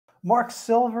Mark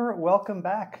Silver, welcome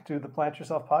back to the Plant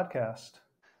Yourself podcast.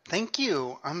 Thank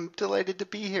you. I'm delighted to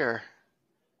be here.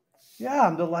 Yeah,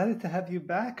 I'm delighted to have you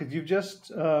back because you've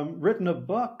just written a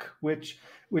book, which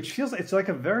feels it's like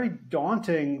a very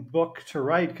daunting book to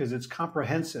write because it's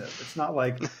comprehensive. It's not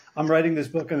like I'm writing this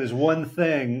book and there's one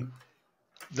thing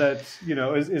that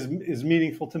is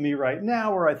meaningful to me right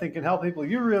now, or I think can help people.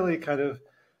 You really kind of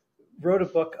wrote a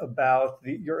book about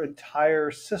your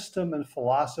entire system and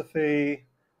philosophy,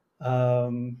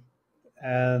 um,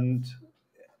 and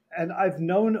I've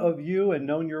known of you and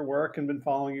known your work and been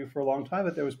following you for a long time,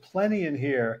 but there was plenty in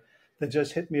here that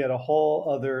just hit me at a whole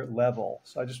other level.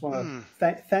 So I just want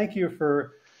to thank you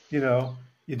for,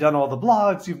 you've done all the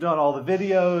blogs, you've done all the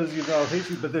videos, you've done all the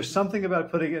things, but there's something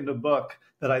about putting it in a book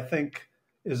that I think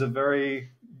is a very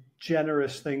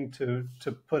generous thing to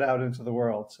put out into the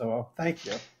world. So thank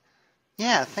you.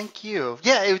 Yeah, thank you.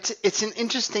 Yeah, it's an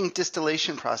interesting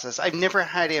distillation process. I've never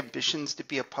had ambitions to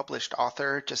be a published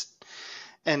author,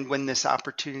 and when this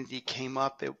opportunity came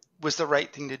up, it was the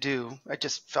right thing to do. I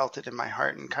just felt it in my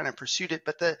heart and kind of pursued it.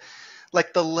 But the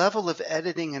level of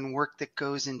editing and work that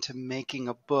goes into making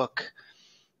a book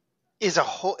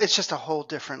it's just a whole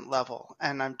different level.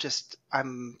 And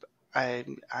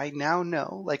I now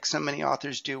know, like so many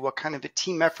authors do, what kind of a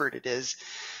team effort it is.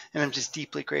 And I'm just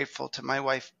deeply grateful to my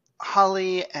wife,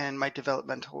 Holly, and my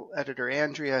developmental editor,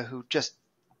 Andrea, who just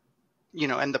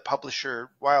and the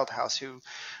publisher Wildhouse, who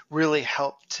really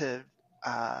helped to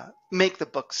make the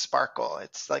book sparkle.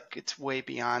 It's way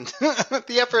beyond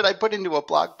the effort I put into a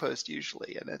blog post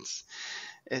usually, and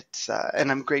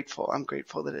and I'm grateful. I'm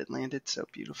grateful that it landed so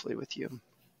beautifully with you.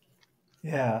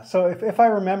 Yeah. So if I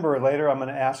remember later, I'm going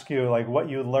to ask you like what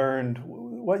you learned,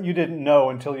 what you didn't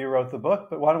know until you wrote the book.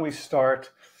 But why don't we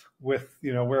start with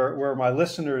where my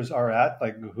listeners are at,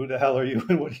 like who the hell are you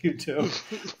and what do you do?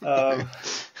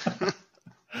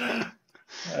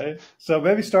 Right. So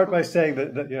maybe start by saying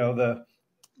that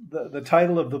the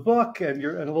title of the book and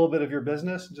a little bit of your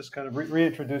business, and just kind of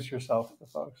reintroduce yourself to the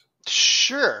folks.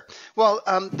 Sure. Well,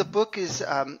 the book is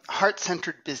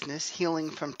Heart-Centered Business: Healing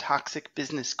from Toxic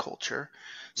Business Culture,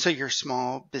 so your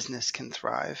small business can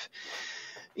thrive.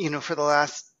 For the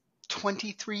last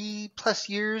 23 plus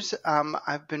years,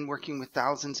 I've been working with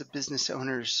thousands of business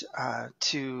owners,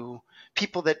 to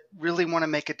people that really want to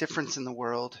make a difference in the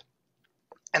world.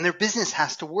 And their business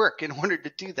has to work. In order to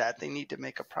do that, they need to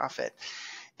make a profit.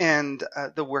 And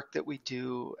the work that we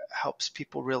do helps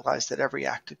people realize that every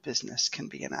act of business can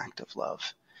be an act of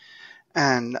love.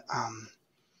 And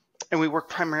we work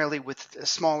primarily with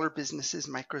smaller businesses,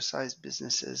 micro-sized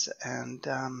businesses, and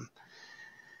I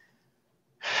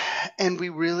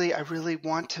really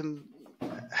want to.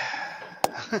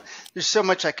 There's so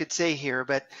much I could say here,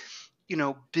 but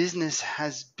business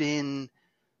has been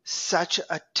such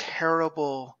a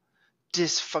terrible,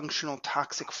 dysfunctional,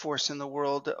 toxic force in the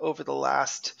world over the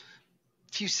last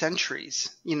few centuries,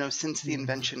 since the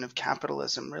invention of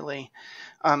capitalism, really,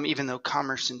 even though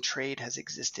commerce and trade has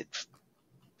existed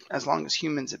as long as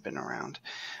humans have been around,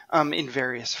 in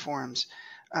various forms,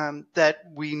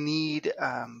 that we need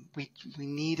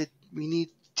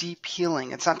deep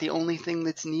healing. It's not the only thing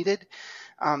that's needed.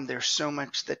 There's so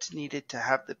much that's needed to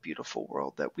have the beautiful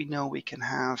world that we know we can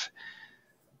have.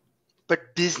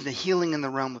 But the healing in the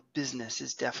realm of business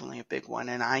is definitely a big one.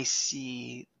 And I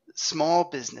see small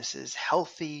businesses,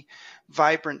 healthy,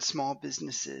 vibrant small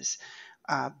businesses,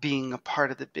 being a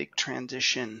part of the big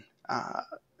transition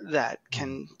that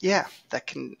can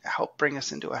help bring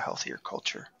us into a healthier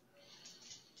culture.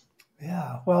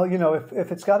 Yeah. Well,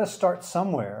 if it's got to start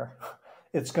somewhere,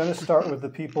 it's going to start with the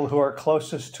people who are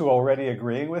closest to already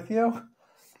agreeing with you.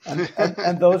 And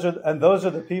those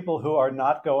are the people who are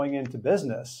not going into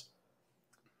business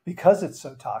because it's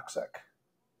so toxic,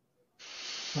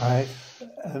 right?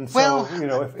 And so,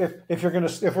 if we're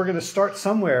gonna start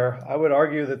somewhere, I would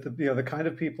argue that the kind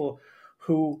of people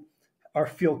who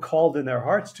feel called in their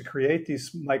hearts to create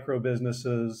these micro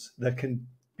businesses that can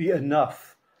be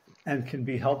enough and can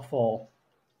be helpful,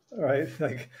 right?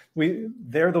 Like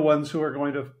they're the ones who are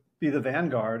going to be the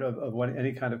vanguard of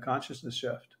any kind of consciousness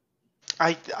shift.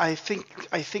 I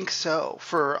think so,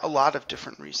 for a lot of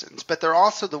different reasons, but they're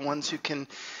also the ones who can,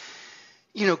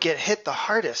 get hit the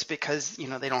hardest because,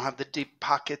 they don't have the deep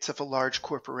pockets of a large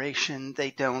corporation.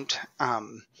 They don't,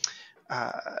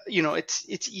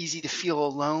 it's easy to feel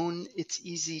alone. It's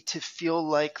easy to feel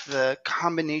like the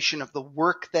combination of the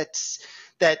work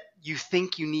that you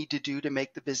think you need to do to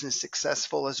make the business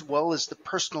successful, as well as the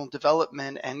personal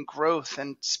development and growth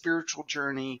and spiritual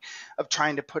journey of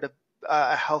trying to put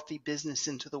a healthy business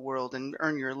into the world and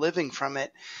earn your living from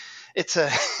it.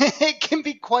 It can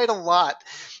be quite a lot.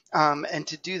 And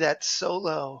to do that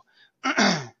solo,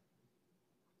 I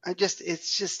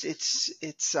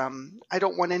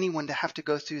don't want anyone to have to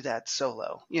go through that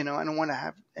solo. I don't want to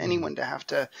have anyone to have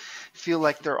to feel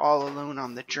like they're all alone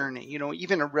on the journey.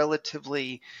 Even a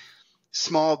relatively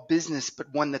small business,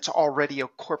 but one that's already a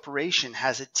corporation,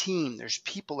 has a team, there's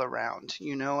people around,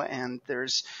 and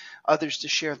there's others to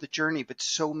share the journey. But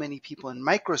so many people in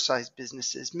micro-sized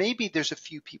businesses, maybe there's a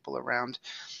few people around,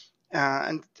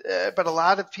 but a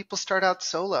lot of people start out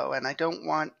solo, and I don't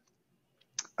want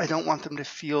them to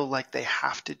feel like they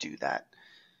have to do that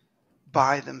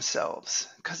by themselves,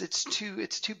 because it's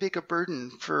too big a burden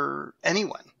for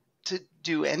anyone to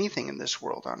do anything in this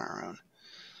world on our own.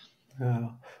 Yeah.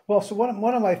 Well, so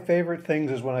one of my favorite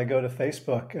things is when I go to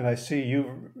Facebook and I see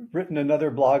you've written another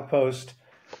blog post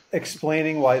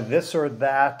explaining why this or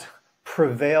that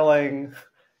prevailing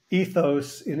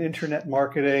ethos in internet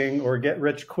marketing or get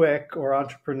rich quick or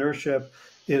entrepreneurship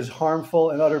is harmful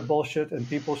and utter bullshit, and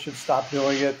people should stop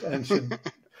doing it and should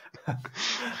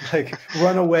like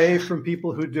run away from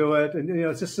people who do it. And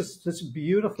it's just this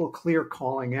beautiful, clear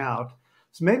calling out.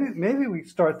 So maybe we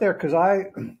start there, because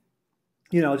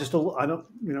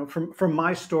from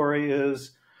my story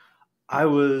is I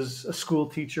was a school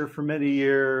teacher for many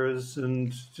years,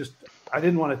 and I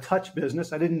didn't want to touch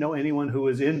business. I didn't know anyone who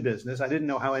was in business. I didn't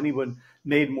know how anyone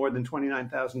made more than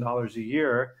 $29,000 a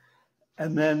year.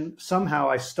 And then somehow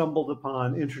I stumbled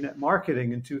upon internet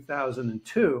marketing in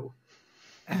 2002,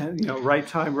 and, right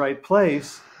time, right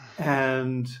place.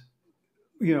 And,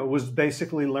 was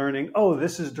basically learning, oh,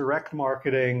 this is direct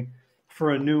marketing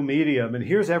for a new medium. And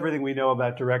here's everything we know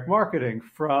about direct marketing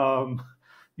from,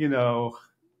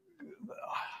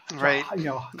 right.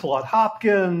 Claude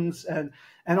Hopkins and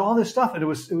all this stuff. And it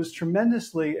was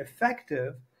tremendously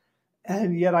effective.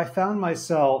 And yet I found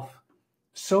myself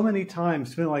so many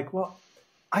times feeling like, well,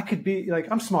 I could be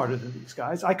like, I'm smarter than these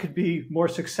guys. I could be more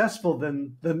successful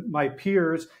than my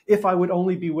peers if I would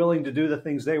only be willing to do the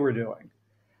things they were doing.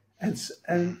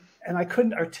 And I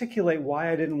couldn't articulate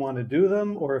why I didn't want to do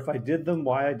them, or if I did them,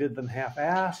 why I did them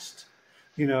half-assed.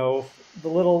 The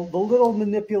little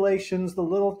manipulations, the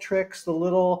little tricks, the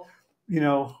little,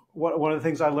 one of the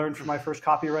things I learned from my first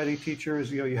copywriting teacher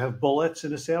is, you have bullets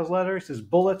in a sales letter. He says,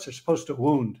 bullets are supposed to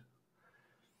wound.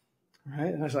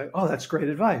 Right? And I was like, oh, that's great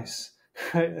advice.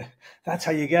 That's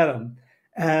how you get them.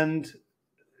 And,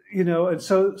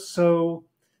 so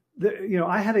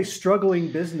I had a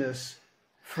struggling business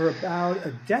for about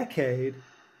a decade,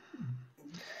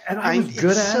 and I was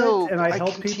good at it, and I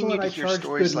helped people, and I charged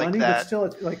good money, but still,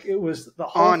 it's like it was the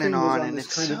whole thing was on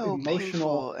this kind of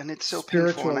emotional, and it's so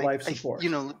spiritual painful. life support.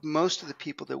 Most of the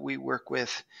people that we work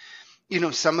with,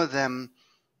 some of them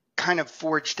kind of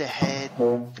forged ahead,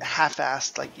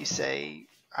 half-assed, like you say,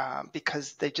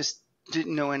 because they just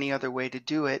didn't know any other way to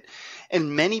do it.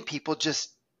 And many people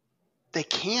they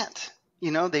can't.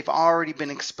 They've already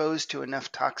been exposed to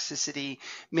enough toxicity,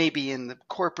 maybe in the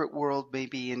corporate world,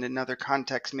 maybe in another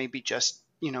context, maybe just,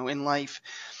 in life.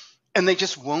 And they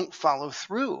just won't follow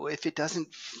through if it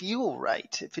doesn't feel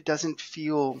right, if it doesn't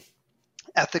feel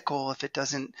ethical, if it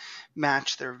doesn't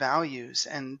match their values.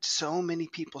 And so many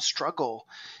people struggle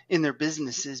in their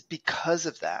businesses because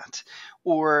of that,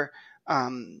 or,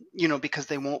 because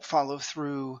they won't follow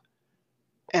through.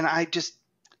 And I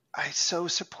so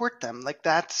support them. Like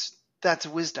that's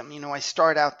wisdom. I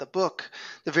start out the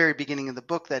very beginning of the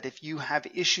book, that if you have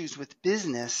issues with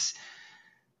business,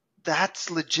 that's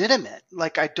legitimate.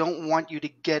 Like, I don't want you to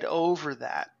get over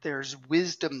that. There's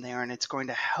wisdom there, and it's going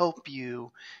to help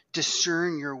you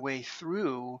discern your way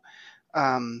through,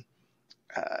 to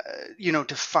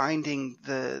finding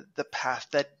the path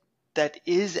that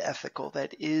is ethical,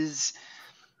 that is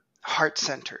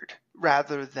heart-centered,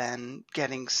 rather than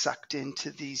getting sucked into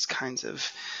these kinds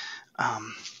of,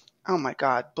 oh my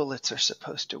God, bullets are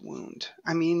supposed to wound.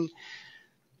 I mean,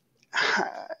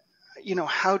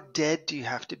 how dead do you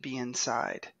have to be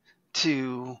inside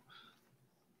to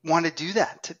want to do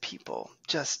that to people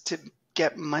just to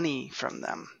get money from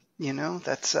them?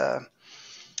 That's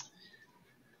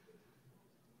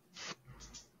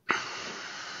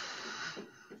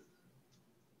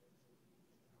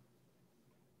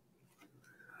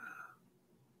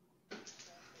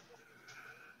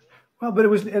well, but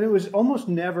it was almost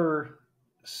never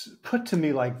put to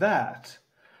me like that,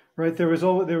 right? There was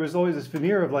always this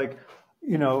veneer of like,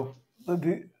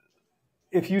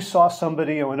 if you saw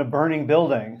somebody in a burning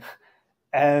building,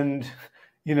 and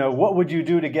what would you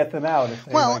do to get them out if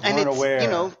they Well, like and weren't it's, aware?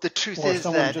 the truth Or is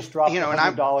someone that, just dropped a and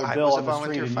 $100 I bill was a on the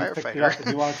street volunteer and you picked it firefighter. up and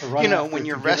you wanted to run after When it to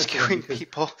you're give it to them rescuing because,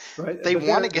 people, right? they But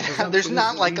want to there, the get out. There's presumption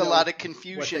is not that we like a lot know of what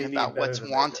confusion they need about better what's than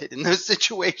they do. wanted in those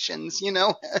situations,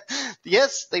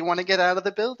 Yes, they want to get out of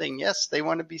the building. Yes, they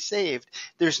want to be saved.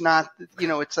 There's not,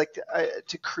 it's like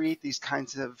to create these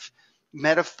kinds of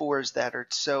metaphors that are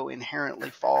so inherently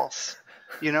false,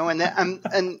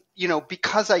 and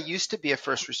because I used to be a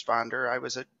first responder, I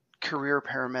was a career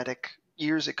paramedic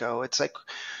years ago. It's like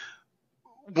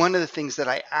one of the things that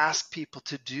I ask people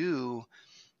to do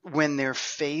when they're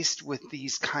faced with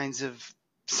these kinds of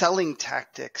selling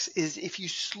tactics is, if you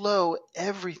slow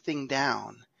everything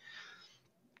down,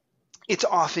 it's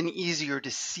often easier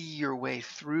to see your way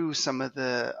through some of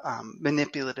the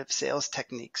manipulative sales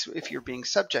techniques if you're being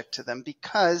subject to them,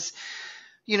 because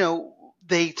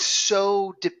they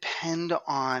so depend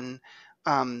on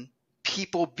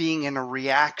people being in a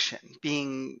reaction,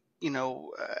 being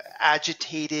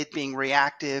agitated, being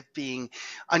reactive, being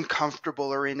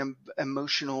uncomfortable or in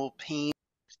emotional pain.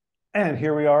 And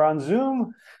here we are on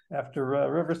Zoom after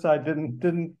Riverside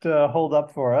didn't hold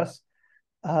up for us.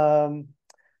 Um,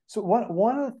 so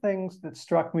one of the things that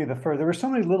struck me there were so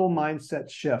many little mindset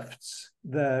shifts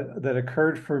that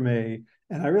occurred for me,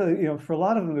 and I really, for a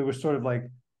lot of them, it was sort of like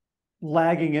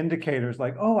lagging indicators,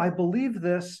 like, oh, I believe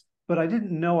this, but I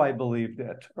didn't know I believed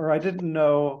it, or I didn't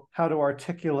know how to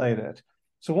articulate it.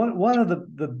 So one of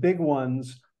the big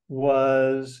ones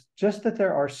was just that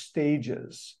there are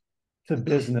stages to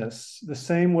business, the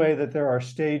same way that there are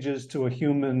stages to a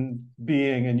human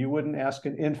being, and you wouldn't ask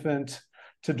an infant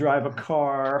to drive a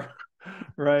car,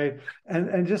 right?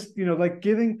 And just like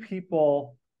giving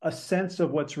people a sense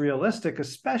of what's realistic,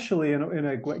 especially in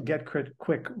a get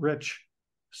quick rich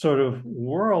sort of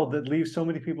world that leaves so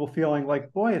many people feeling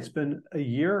like, boy, it's been a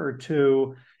year or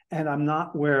two and I'm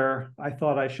not where I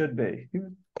thought I should be.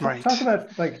 Talk Right.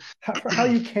 about like how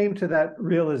you came to that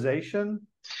realization.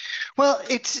 Well,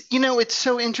 it's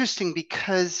so interesting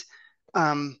because,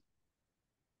 um,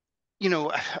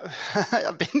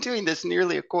 I've been doing this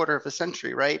nearly a quarter of a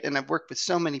century, right? And I've worked with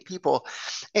so many people.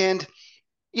 And,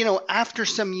 after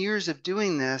some years of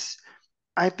doing this,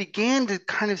 I began to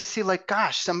kind of see like,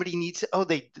 gosh, somebody needs, oh,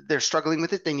 they're struggling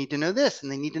with it. They need to know this,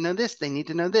 and they need to know this. They need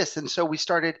to know this. And so I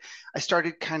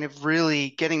started kind of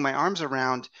really getting my arms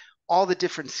around all the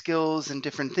different skills and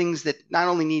different things that not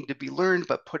only need to be learned,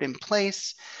 but put in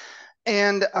place.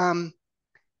 And, um,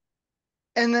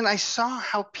 and then I saw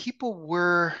how people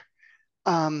were,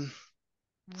 um,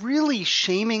 really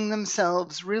shaming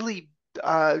themselves, really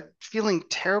feeling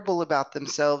terrible about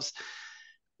themselves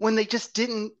when they just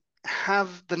didn't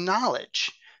have the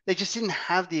knowledge. They just didn't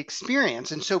have the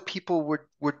experience. And so people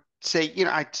would say,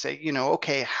 I'd say,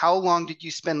 okay, how long did you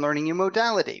spend learning your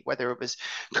modality, whether it was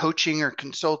coaching or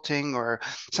consulting or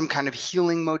some kind of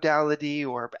healing modality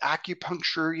or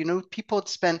acupuncture? People had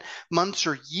spent months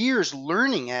or years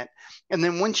learning it. And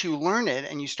then once you learn it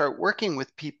and you start working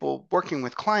with people, working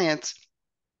with clients,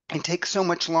 it takes so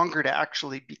much longer to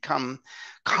actually become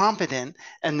competent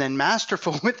and then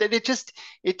masterful with it.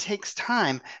 It takes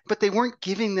time, but they weren't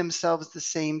giving themselves the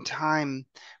same time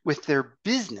with their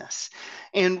business.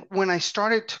 And when I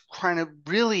started to kind of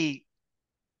really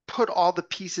put all the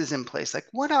pieces in place, like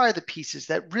what are the pieces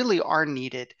that really are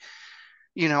needed?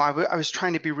 I was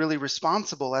trying to be really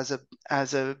responsible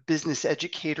as a business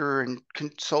educator and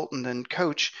consultant and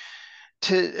coach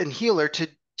and healer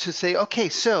to say, okay,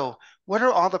 so what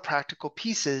are all the practical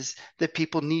pieces that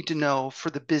people need to know for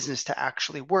the business to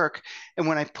actually work? And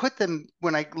when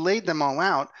I laid them all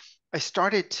out, I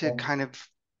started to kind of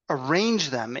arrange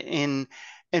them in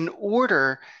an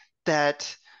order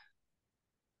that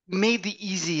made the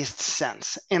easiest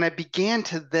sense. And I began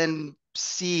to then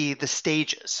see the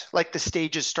stages, like the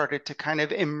stages started to kind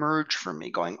of emerge for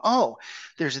me, going, oh,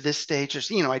 there's this stage.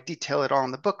 I detail it all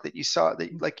in the book that you saw,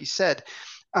 that, like you said.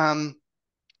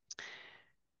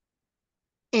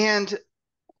 And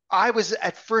I was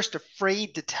at first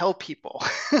afraid to tell people,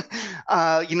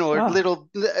 Ah,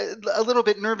 a little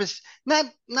bit nervous, not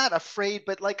afraid,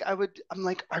 but like I'm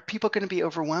like, are people going to be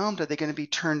overwhelmed? Are they going to be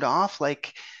turned off?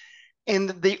 Like, and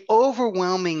the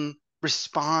overwhelming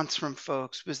response from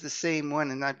folks was the same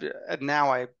one. And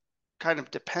now I kind of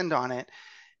depend on it,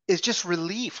 is just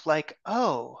relief. Like,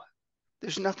 oh,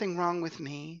 there's nothing wrong with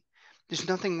me. There's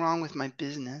nothing wrong with my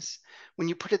business. When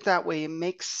you put it that way, it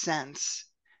makes sense.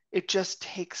 It just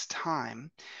takes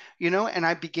time, and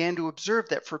I began to observe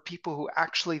that for people who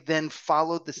actually then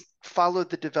followed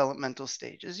the developmental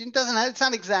stages. It's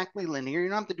not exactly linear. You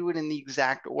don't have to do it in the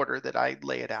exact order that I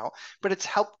lay it out, but it's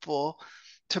helpful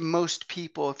to most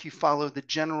people if you follow the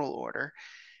general order.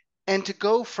 And to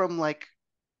go from like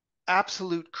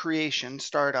absolute creation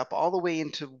startup all the way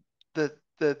into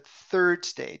the third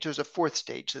stage. There's a fourth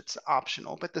stage that's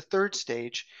optional, but the third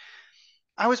stage,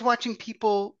 I was watching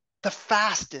people. The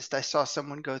fastest I saw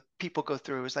people go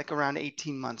through was like around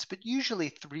 18 months, but usually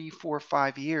 3, 4,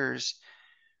 5 years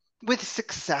with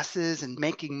successes and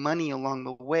making money along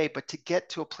the way. But to get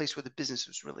to a place where the business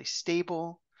was really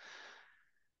stable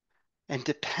and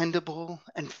dependable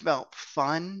and felt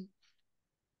fun,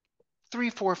 3,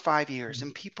 4, 5 years,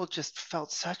 and people just felt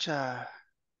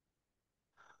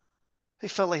they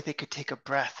felt like they could take a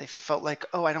breath. They felt like,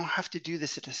 oh, I don't have to do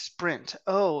this at a sprint.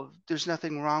 Oh, there's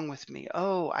nothing wrong with me.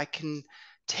 Oh, I can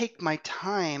take my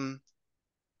time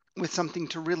with something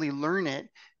to really learn it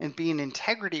and be in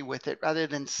integrity with it rather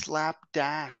than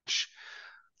slapdash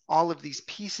all of these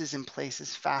pieces in place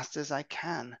as fast as I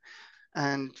can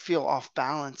and feel off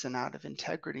balance and out of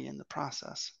integrity in the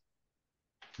process.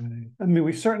 Right. I mean,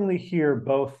 we certainly hear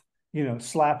both,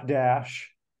 slapdash,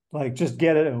 like just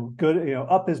get it good,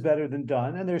 up is better than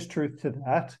done, and there's truth to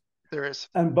that. There is.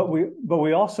 And but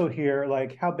we also hear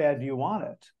like, how bad do you want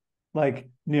it? Like,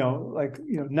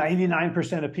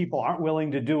 99% of people aren't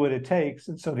willing to do what it takes.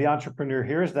 And so the entrepreneur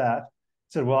hears that,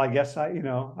 said, well, I guess I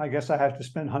have to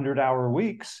spend 100-hour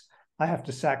weeks. I have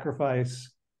to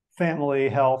sacrifice family,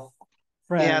 health,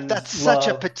 Yeah, that's friends,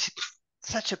 love.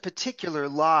 such a particular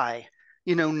lie.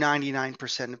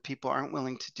 99% of people aren't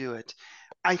willing to do it.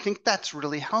 I think that's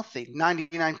really healthy.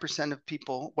 99% of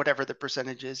people, whatever the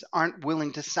percentage is, aren't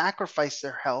willing to sacrifice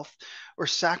their health or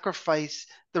sacrifice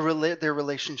their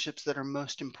relationships that are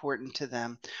most important to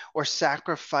them, or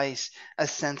sacrifice a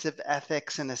sense of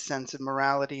ethics and a sense of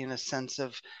morality and a sense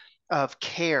of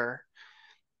care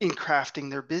in crafting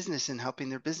their business and helping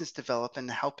their business develop and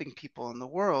helping people in the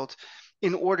world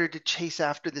in order to chase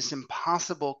after this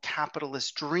impossible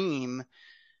capitalist dream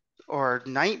or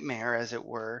nightmare, as it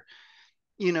were,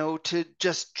 to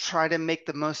just try to make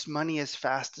the most money as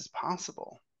fast as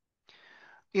possible.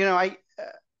 I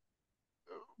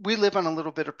we live on a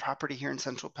little bit of property here in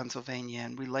central Pennsylvania,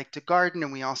 and we like to garden,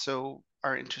 and we also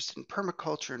are interested in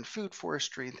permaculture and food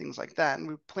forestry and things like that. And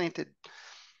we planted,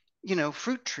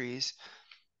 fruit trees.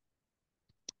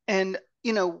 And,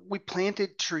 we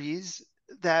planted trees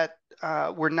that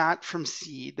were not from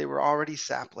seed, they were already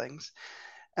saplings.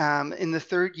 In the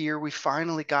third year, we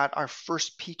finally got our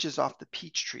first peaches off the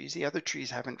peach trees. The other trees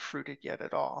haven't fruited yet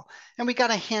at all. And we got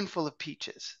a handful of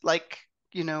peaches, like,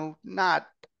 not,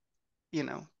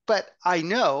 but I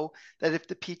know that if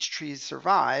the peach trees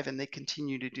survive and they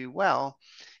continue to do well,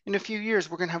 in a few years,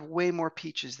 we're going to have way more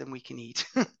peaches than we can eat.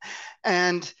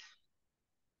 and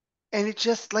it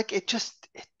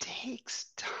takes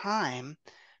time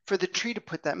for the tree to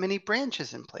put that many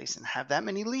branches in place and have that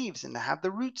many leaves and to have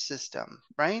the root system,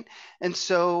 right? And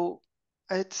so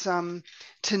it's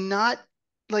to not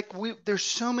like there's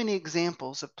so many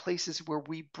examples of places where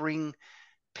we bring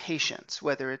patience,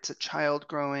 whether it's a child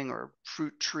growing or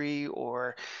fruit tree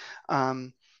or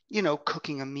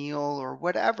cooking a meal or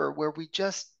whatever, where we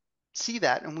just see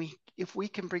that, and if we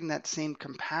can bring that same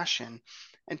compassion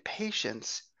and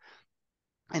patience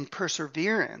and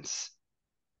perseverance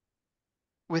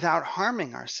without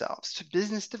harming ourselves to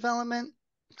business development,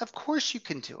 of course you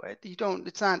can do it.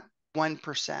 It's not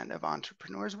 1% of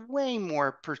entrepreneurs, way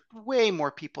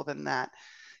more people than that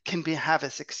can have a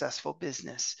successful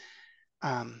business.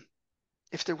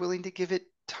 If they're willing to give it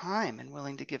time and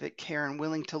willing to give it care and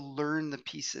willing to learn the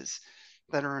pieces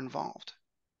that are involved.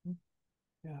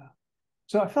 Yeah.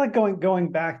 So I feel like going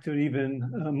back to an even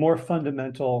more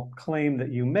fundamental claim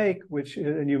that you make,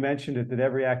 and you mentioned it, that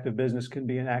every act of business can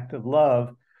be an act of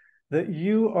love, that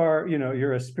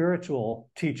you're a spiritual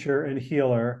teacher and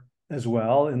healer as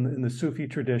well in the Sufi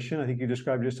tradition. I think you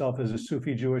described yourself as a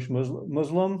Sufi Jewish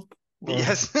Muslim.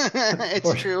 Yes, it's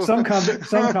or true. some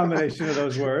combination of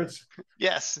those words.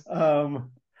 Yes.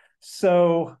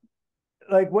 So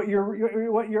like what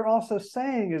you're also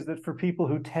saying is that for people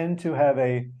who tend to have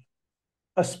a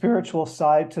spiritual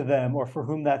side to them, or for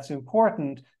whom that's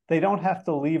important, they don't have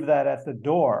to leave that at the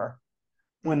door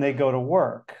when they go to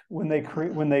work, when they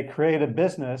create a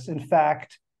business. In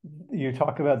fact, you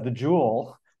talk about the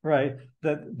jewel, right?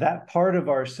 That part of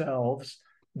ourselves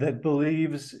that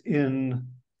believes in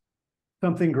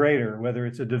something greater, whether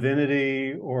it's a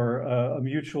divinity or a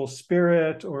mutual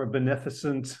spirit or a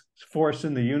beneficent force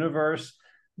in the universe,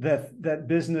 that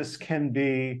business can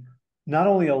be not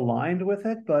only aligned with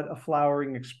it, but a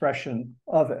flowering expression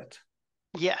of it.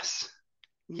 Yes.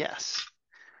 Yes.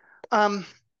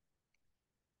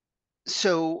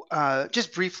 So,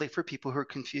 just briefly for people who are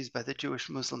confused by the Jewish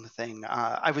Muslim thing,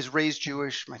 I was raised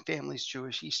Jewish. My family's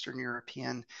Jewish, Eastern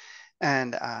European,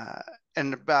 and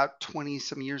about 20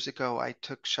 some years ago, I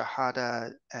took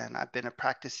Shahada, and I've been a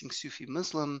practicing Sufi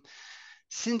Muslim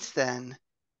since then.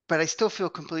 But I still feel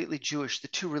completely Jewish. The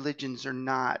two religions are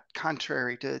not,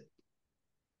 contrary to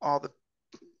all the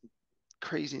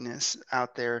craziness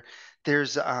out there.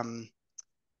 There's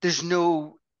there's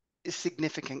no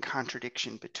significant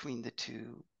contradiction between the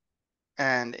two.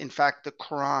 And in fact, the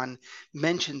Quran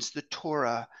mentions the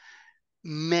Torah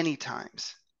many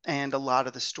times, and a lot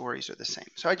of the stories are the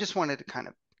same. So I just wanted to kind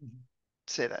of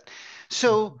say that.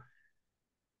 So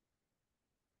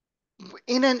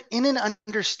in an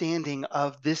understanding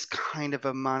of this kind of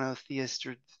a monotheist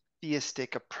or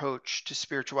theistic approach to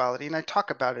spirituality, and I talk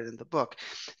about it in the book,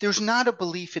 there's not a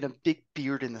belief in a big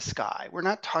beard in the sky. We're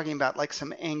not talking about like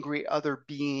some angry other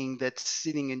being that's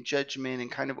sitting in judgment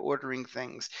and kind of ordering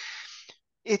things.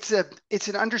 It's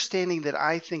an understanding that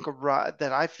I think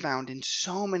that I've found in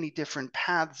so many different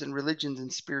paths and religions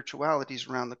and spiritualities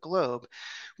around the globe,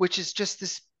 which is just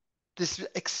this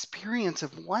experience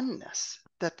of oneness,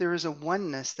 that there is a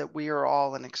oneness that we are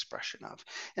all an expression of,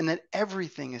 and that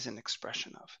everything is an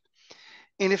expression of.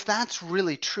 And if that's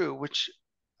really true, which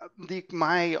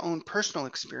my own personal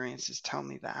experiences tell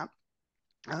me that,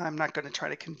 I'm not going to try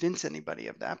to convince anybody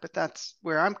of that, but that's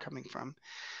where I'm coming from,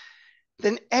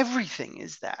 then everything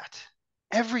is that.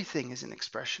 Everything is an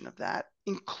expression of that,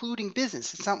 including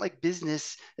business. It's not like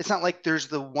there's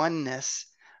the oneness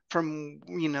from,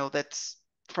 that's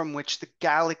from which the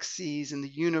galaxies and the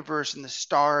universe and the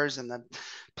stars and the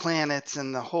planets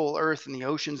and the whole earth and the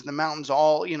oceans and the mountains,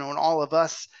 all, and all of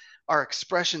us are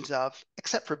expressions of,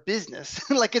 except for business.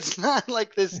 Like it's not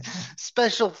like this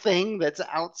special thing that's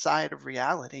outside of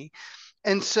reality.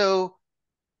 And so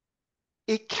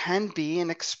it can be an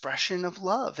expression of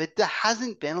love. It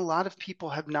hasn't been. A lot of people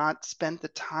have not spent the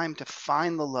time to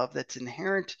find the love that's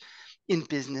inherent in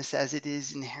business as it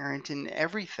is inherent in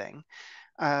everything.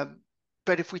 Uh,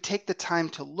 but if we take the time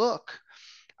to look,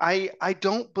 I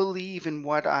don't believe in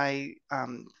what I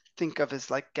think of as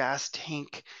like gas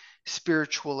tank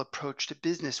spiritual approach to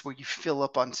business where you fill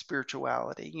up on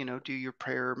spirituality, do your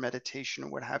prayer or meditation or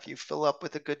what have you, fill up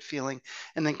with a good feeling,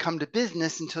 and then come to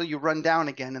business until you run down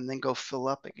again and then go fill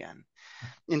up again.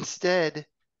 Instead,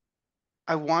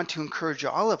 I want to encourage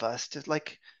all of us to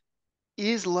like,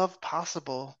 is love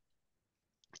possible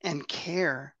and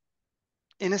care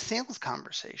in a sales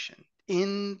conversation,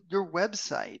 in your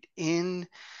website, in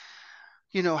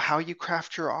how you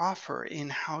craft your offer, in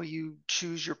how you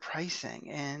choose your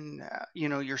pricing, and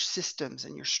your systems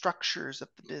and your structures of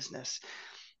the business.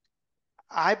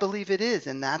 I believe it is,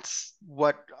 and that's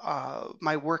what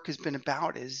my work has been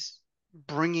about, is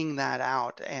bringing that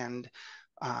out and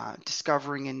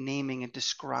discovering and naming and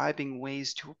describing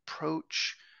ways to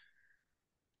approach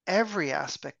every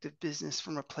aspect of business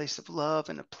from a place of love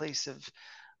and a place of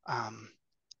um,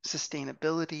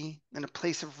 sustainability and a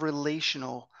place of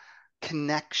relational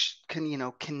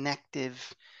connection,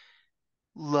 connective,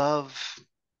 love-based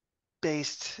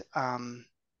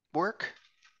work.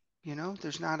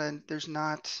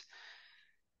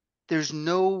 There's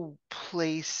no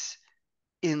place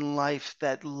in life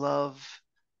that love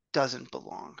doesn't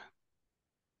belong.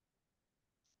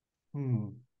 Hmm.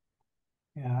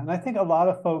 Yeah, and I think a lot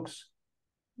of folks,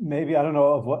 maybe I don't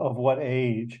know of what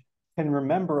age, can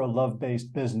remember a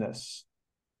love-based business.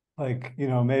 Like,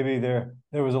 maybe there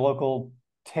was a local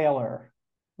tailor,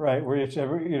 right? Where it's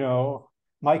ever,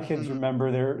 my kids Mm-hmm.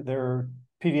 remember their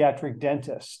pediatric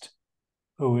dentist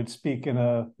who would speak in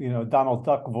a, Donald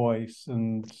Duck voice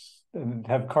and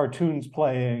have cartoons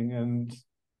playing and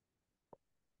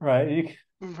right.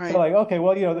 So Right. like, okay,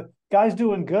 well, the guy's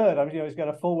doing good. I mean, he's got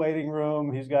a full waiting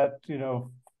room. He's got,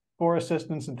 four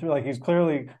assistants and three, like he's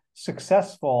clearly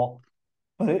successful,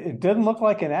 but it didn't look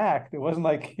like an act. It wasn't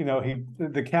like,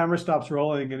 the camera stops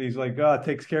rolling and he's like, oh, it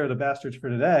takes care of the bastards for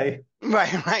today.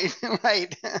 Right. Right.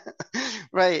 Right.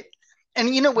 Right. And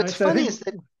what's Right. So I funny is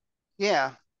think, that,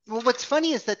 yeah. Well, what's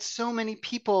funny is that so many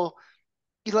people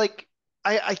like,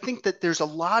 I think that there's a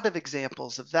lot of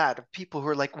examples of that, of people who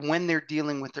are like, when they're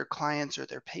dealing with their clients or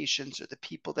their patients or the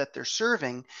people that they're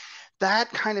serving, that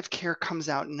kind of care comes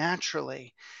out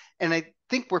naturally. And I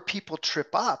think where people trip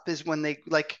up is when they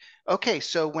like, okay,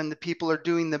 so when the people are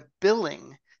doing the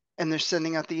billing and they're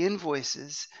sending out the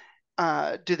invoices,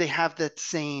 do they have that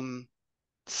same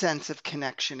sense of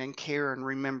connection and care and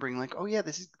remembering like, oh yeah,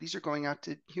 these are going out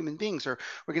to human beings, or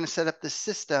we're going to set up this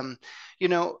system, you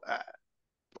know, uh,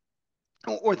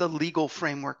 or the legal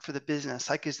framework for the business.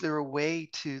 Like, is there a way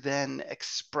to then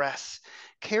express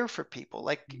care for people?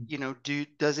 Like,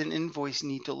 does an invoice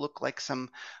need to look like some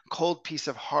cold piece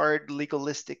of hard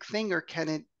legalistic thing, or can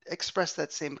it express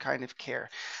that same kind of care?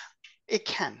 It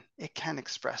can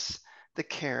express the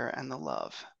care and the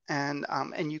love, and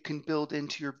you can build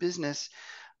into your business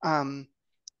um,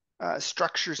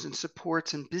 structures and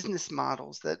supports and business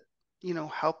models that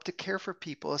help to care for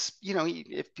people.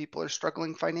 If people are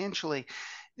struggling financially,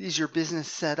 is your business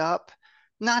set up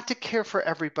not to care for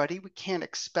everybody? We can't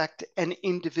expect an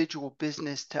individual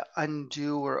business to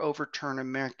undo or overturn or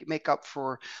make up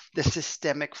for the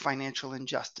systemic financial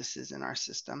injustices in our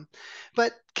system,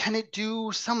 but can it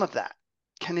do some of that?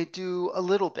 Can it do a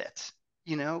little bit?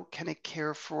 Can it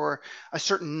care for a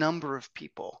certain number of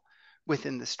people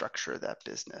within the structure of that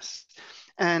business?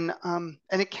 And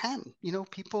it can,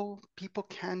 people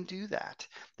can do that.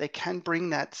 They can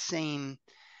bring that same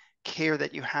care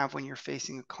that you have when you're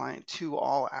facing a client to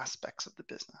all aspects of the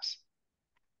business.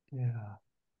 Yeah.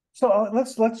 So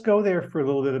let's go there for a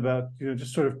little bit about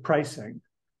just sort of pricing,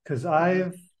 because Hmm.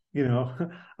 I've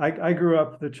I grew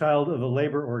up the child of a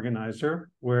labor organizer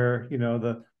where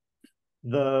the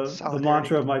Solidarity.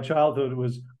 mantra of my childhood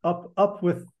was up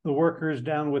with the workers,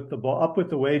 down with the up with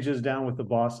the wages, down with the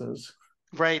bosses.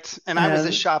 Right. And I was a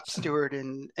And shop steward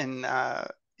in a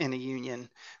union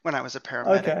when I was a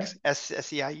paramedic, okay,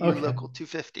 SEIU okay, Local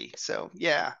 250. So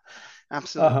yeah, uh-huh,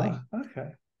 absolutely.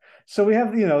 okay. So we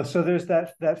have, so there's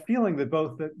that feeling that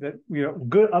both that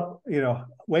good up,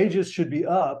 wages should be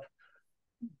up,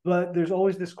 but there's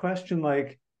always this question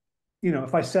like,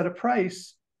 if I set a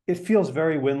price, it feels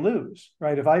very win-lose,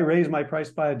 right? If I raise my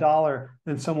price by $1,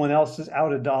 then someone else is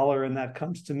out $1 and that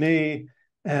comes to me.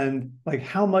 And like,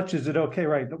 how much is it okay,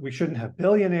 right? That we shouldn't have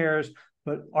billionaires,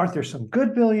 but aren't there some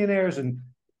good billionaires? And,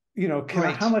 how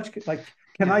Right. much, like,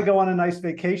 can I Yeah. go on a nice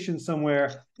vacation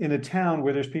somewhere in a town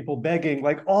where there's people begging?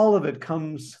 Like, all of it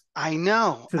comes I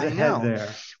know. to the I head know. there.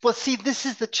 Well, see, this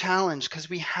is the challenge because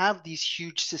we have these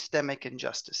huge systemic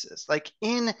injustices. Like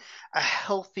in a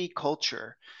healthy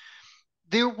culture,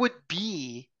 there would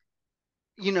be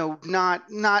not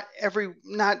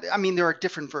I mean, there are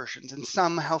different versions. In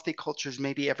some healthy cultures,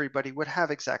 maybe everybody would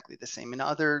have exactly the same. In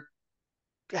other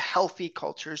healthy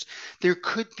cultures, there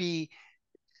could be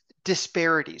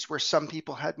disparities where some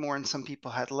people had more and some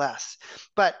people had less.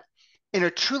 But in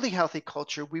a truly healthy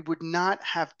culture, we would not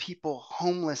have people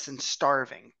homeless and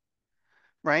starving,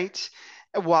 right?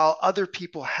 While other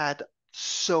people had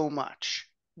so much.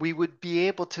 We would be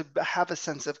able to have a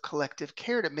sense of collective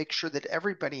care to make sure that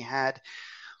everybody had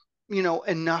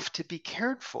enough to be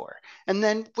cared for. And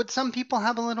then would some people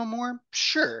have a little more?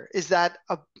 Sure. Is that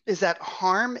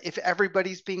harm if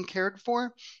everybody's being cared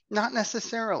for? Not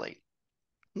necessarily.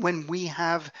 When we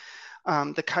have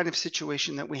the kind of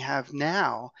situation that we have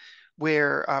now,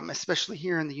 where, especially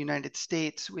here in the United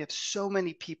States, we have so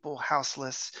many people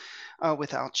houseless,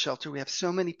 without shelter. We have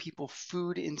so many people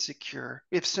food insecure.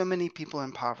 We have so many people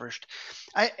impoverished.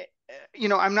 I'm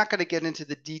not going to get into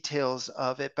the details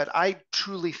of it, but I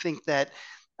truly think that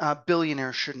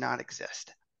billionaires should not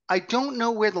exist. I don't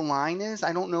know where the line is.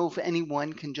 I don't know if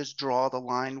anyone can just draw the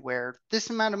line where this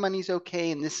amount of money is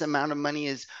okay and this amount of money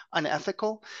is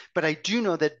unethical. But I do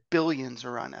know that billions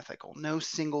are unethical. No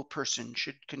single person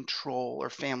should control or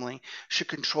family should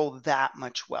control that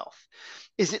much wealth.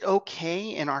 Is it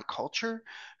okay in our culture,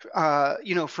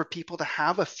 for people to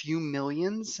have a few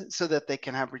millions so that they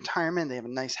can have retirement, they have a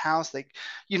nice house, they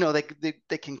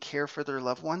can care for their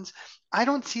loved ones? I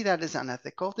don't see that as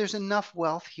unethical. There's enough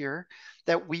wealth here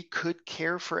that we could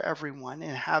care for everyone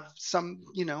and have some,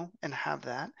 and have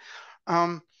that.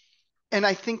 Um, and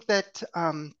I think that,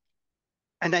 and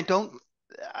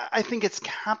I think it's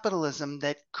capitalism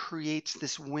that creates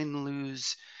this win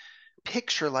lose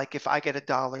picture. Like if I get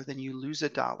 $1, then you lose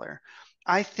 $1.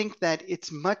 I think that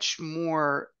it's much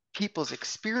more people's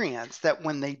experience that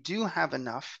when they do have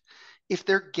enough, if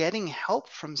they're getting help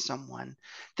from someone,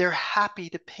 they're happy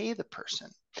to pay the person.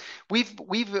 We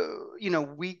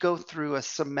go through a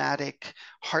somatic,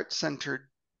 heart-centered,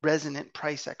 resonant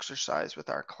price exercise with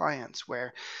our clients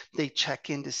where they check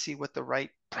in to see what the right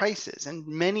price is. And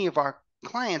many of our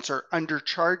clients are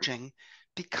undercharging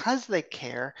because they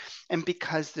care and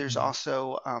because there's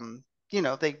also,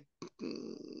 they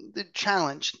the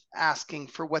challenge asking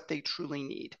for what they truly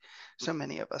need. So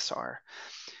many of us are.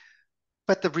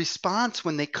 But the response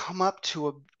when they come up to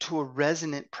a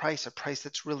resonant price, a price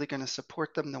that's really going to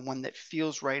support them, the one that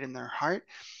feels right in their heart,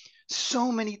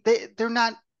 so many they're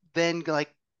not then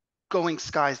like going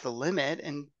sky's the limit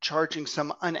and charging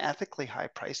some unethically high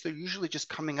price. They're usually just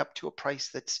coming up to a price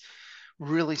that's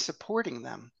really supporting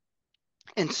them.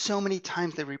 And so many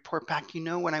times they report back,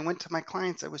 when I went to my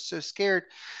clients, I was so scared,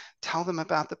 tell them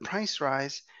about the price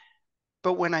rise.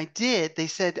 But when I did, they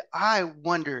said, I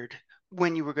wondered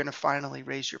when you were going to finally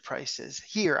raise your prices.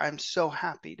 Here, I'm so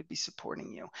happy to be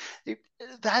supporting you.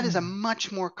 That is a Hmm.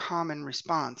 much more common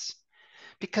response,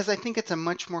 because I think it's a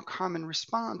much more common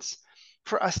response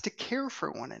for us to care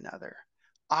for one another.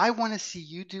 I want to see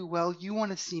you do well. You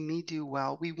want to see me do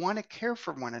well. We want to care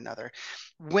for one another.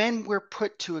 When we're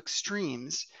put to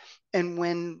extremes, and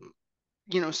when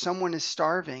someone is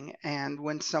starving, and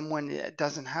when someone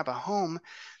doesn't have a home,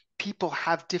 people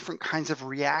have different kinds of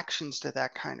reactions to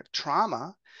that kind of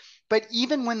trauma. But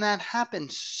even when that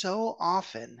happens, so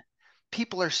often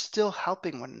people are still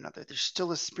helping one another. There's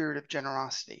still a spirit of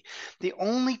generosity. The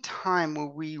only time where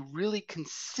we really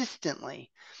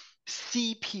consistently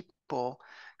see people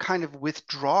kind of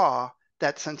withdraw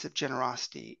that sense of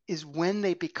generosity is when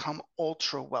they become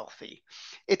ultra wealthy.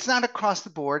 It's not across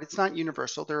the board, it's not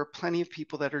universal. There are plenty of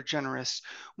people that are generous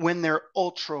when they're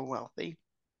ultra wealthy.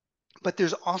 But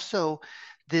there's also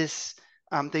this,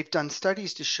 they've done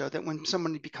studies to show that when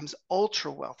someone becomes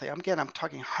ultra wealthy, again, I'm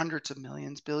talking hundreds of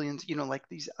millions, billions, like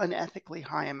these unethically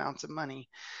high amounts of money,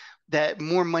 that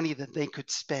more money that they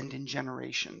could spend in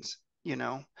generations,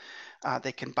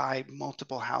 they can buy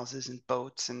multiple houses and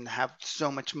boats and have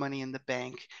so much money in the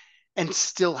bank and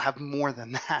still have more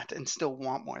than that and still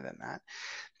want more than that.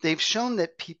 They've shown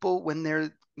that people, when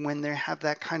they have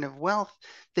that kind of wealth,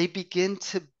 they begin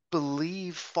to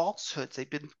believe falsehoods. They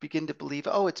begin to believe,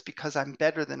 oh, it's because I'm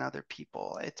better than other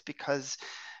people. It's because,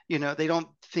 they don't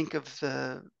think of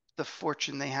the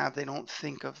fortune they have. They don't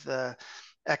think of the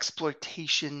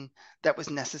exploitation that was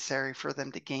necessary for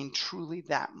them to gain truly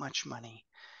that much money.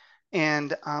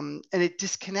 And it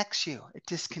disconnects you. It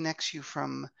disconnects you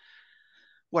from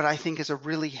what I think is a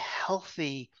really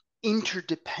healthy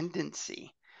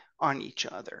interdependency on each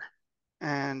other.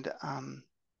 And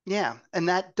yeah, and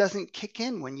that doesn't kick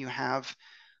in when you have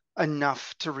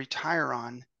enough to retire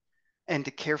on and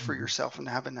to care for yourself and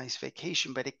to have a nice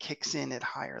vacation, but it kicks in at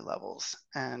higher levels.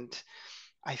 And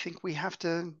I think we have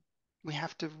to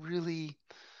really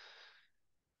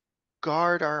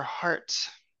guard our hearts,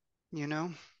 you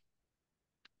know?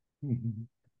 Hmm.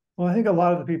 Well, I think a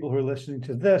lot of the people who are listening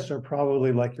to this are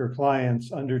probably like your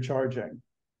clients undercharging,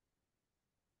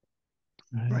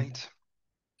 right? Right.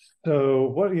 So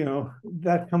what,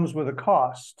 that comes with a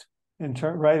cost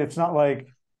right? It's not like,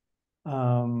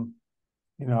 um,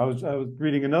 I was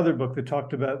reading another book that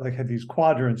talked about like had these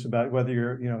quadrants about whether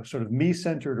you're, sort of me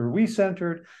centered or we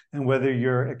centered, and whether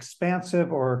you're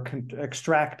expansive or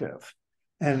extractive.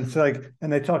 And so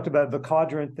and they talked about the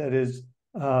quadrant that is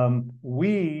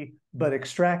we but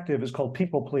extractive is called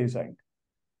people pleasing,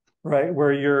 right? Where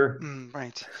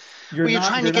Right. you're Well, you're not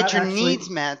trying to you're get not your actually. needs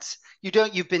met.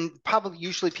 You've been probably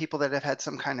usually people that have had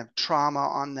some kind of trauma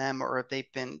on them, or if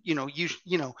they've been,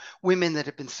 women that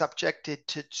have been subjected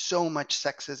to so much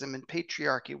sexism and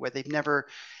patriarchy where they've never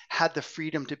had the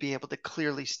freedom to be able to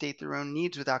clearly state their own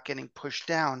needs without getting pushed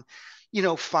down,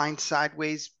 find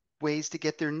sideways ways to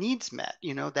get their needs met.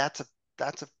 That's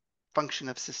a function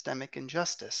of systemic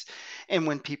injustice. And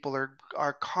when people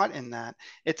are caught in that,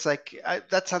 it's like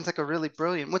that sounds like a really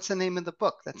brilliant. What's the name of the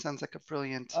book? That sounds like a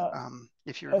brilliant. uh,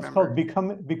 If you it's called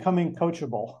remember. becoming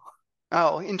coachable.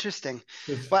 Oh, interesting.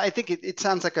 It's, Well, I think it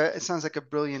sounds like a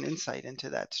brilliant insight into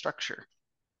that structure.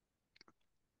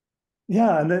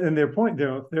 yeah, and their point,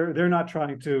 they're not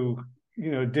trying to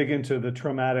dig into the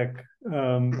traumatic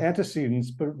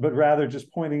antecedents, but rather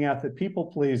just pointing out that people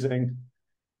pleasing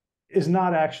is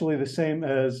not actually the same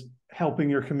as helping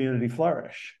your community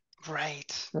flourish,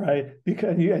 Right. right?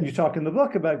 Because you talk in the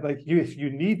book about like if you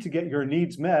need to get your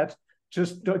needs met,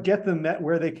 just don't get them met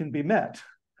where they can be met.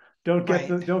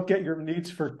 Right. Don't get your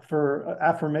needs for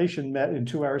affirmation met in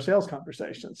 2 hour sales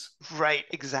conversations. Right.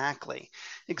 Exactly.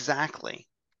 Exactly.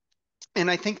 And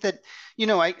I think that,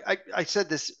 I said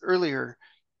this earlier,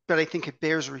 but I think it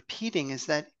bears repeating, is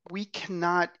that we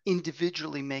cannot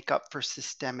individually make up for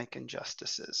systemic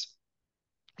injustices.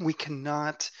 We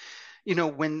cannot,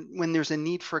 when there's a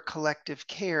need for collective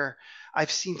care.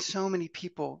 I've seen so many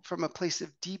people from a place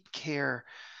of deep care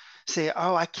say,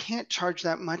 oh, I can't charge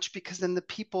that much because then the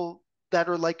people that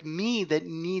are like me that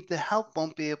need the help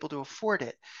won't be able to afford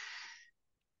it.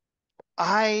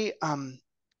 I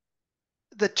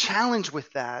The challenge with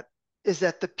that is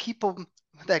that the people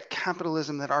that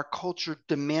capitalism, that our culture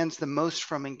demands the most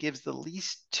from and gives the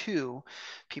least to,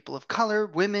 people of color,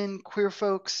 women, queer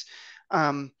folks,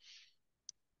 um,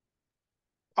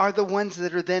 are the ones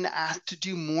that are then asked to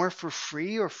do more for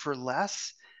free or for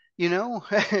less, you know?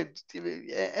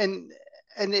 and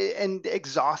and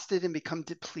exhausted and become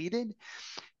depleted.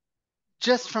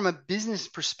 Just from a business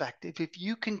perspective, if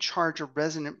you can charge a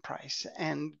resonant price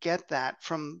and get that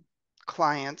from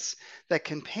clients that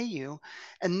can pay you,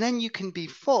 and then you can be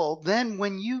full, then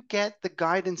when you get the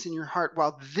guidance in your heart,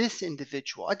 while this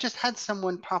individual, I just had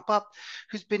someone pop up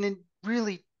who's been in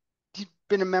really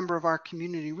been a member of our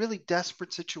community, really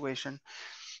desperate situation.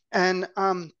 And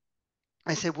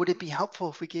I said, would it be helpful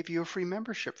if we gave you a free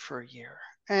membership for a year?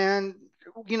 And,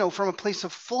 from a place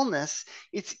of fullness,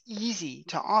 it's easy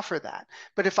to offer that.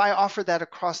 But if I offer that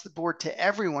across the board to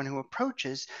everyone who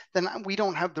approaches, then we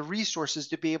don't have the resources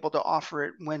to be able to offer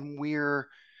it when we're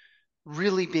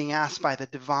really being asked by the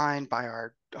divine, by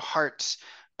our hearts,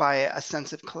 by a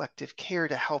sense of collective care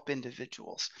to help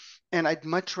individuals. And I'd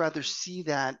much rather see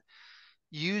that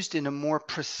used in a more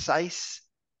precise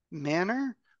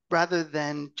manner rather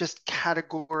than just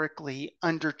categorically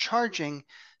undercharging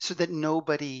so that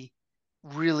nobody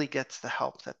really gets the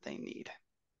help that they need.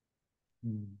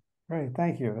 Great,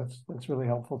 thank you. That's really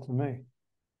helpful to me.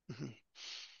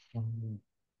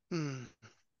 Mm-hmm.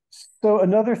 So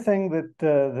another thing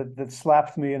that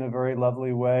slapped me in a very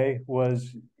lovely way was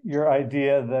your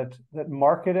idea that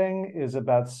marketing is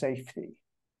about safety.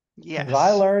 Because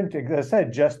I Yes. learned, as I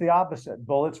said, just the opposite.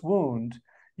 Bullets wound.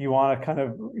 You want to kind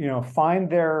of, find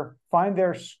their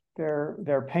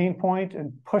pain point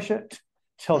and push it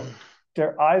till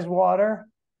their eyes water,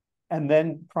 and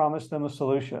then promise them a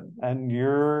solution. And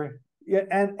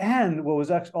what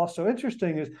was also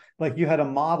interesting is, like, you had a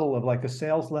model of like a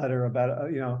sales letter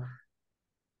about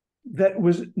that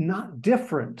was not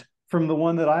different from the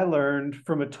one that I learned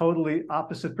from a totally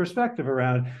opposite perspective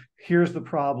around, here's the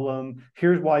problem,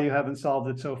 here's why you haven't solved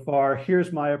it so far,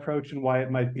 here's my approach and why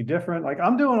it might be different. Like,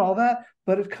 I'm doing all that,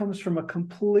 but it comes from a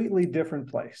completely different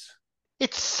place.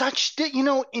 It's such,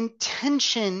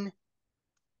 intention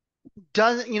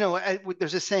does,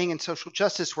 there's a saying in social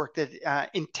justice work that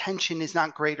intention is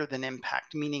not greater than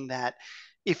impact, meaning that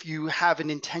if you have an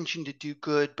intention to do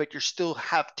good, but you still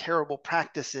have terrible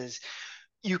practices,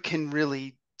 you can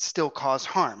really still cause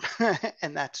harm.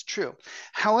 And that's true.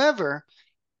 However,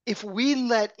 if we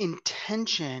let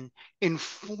intention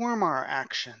inform our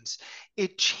actions,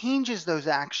 it changes those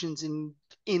actions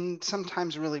in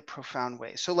sometimes really profound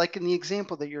ways. So like in the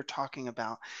example that you're talking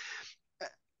about,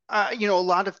 a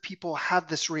lot of people have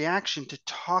this reaction to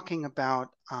talking about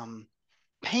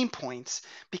pain points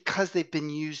because they've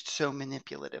been used so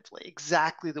manipulatively,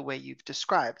 exactly the way you've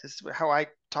described. This is how I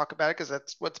talk about it because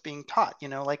that's what's being taught,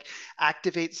 like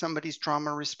activate somebody's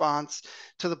trauma response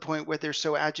to the point where they're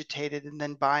so agitated, and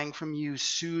then buying from you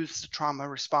soothes the trauma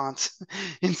response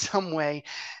in some way.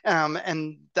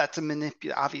 And that's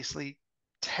obviously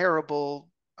terrible,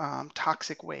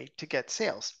 toxic way to get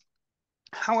sales.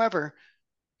 However,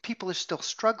 people are still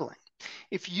struggling.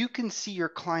 If you can see your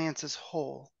clients as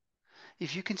whole,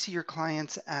 if you can see your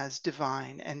clients as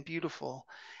divine and beautiful,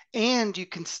 and you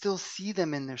can still see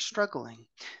them in their struggling,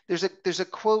 there's a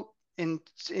quote in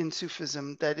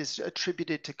Sufism that is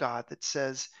attributed to God that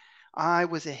says, "I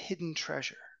was a hidden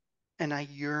treasure, and I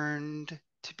yearned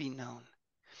to be known,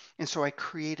 and so I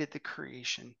created the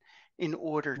creation in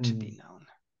order to be known."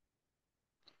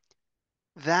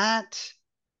 That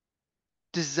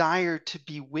desire to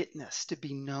be witnessed, to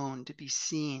be known, to be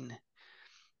seen,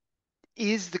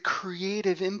 is the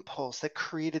creative impulse that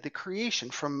created the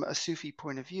creation from a Sufi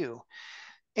point of view.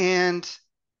 And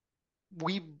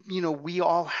we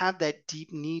all have that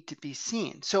deep need to be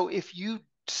seen. So if you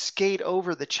skate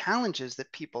over the challenges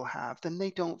that people have, then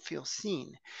they don't feel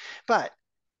seen. But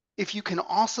if you can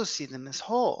also see them as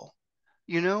whole,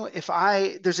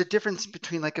 there's a difference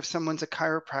between, like, if someone's a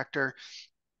chiropractor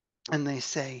and they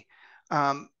say,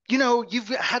 you've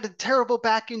had a terrible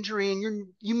back injury and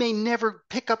you may never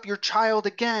pick up your child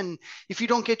again if you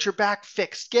don't get your back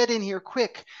fixed. Get in here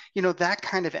quick. That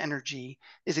kind of energy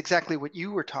is exactly what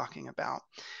you were talking about.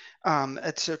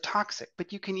 It's so toxic,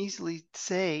 but you can easily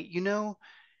say,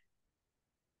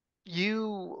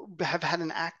 you have had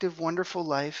an active, wonderful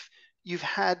life. You've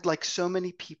had, like so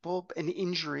many people, an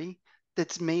injury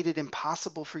that's made it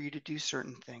impossible for you to do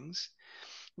certain things.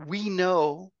 We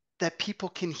know that people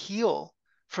can heal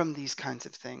from these kinds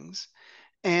of things.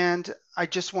 And I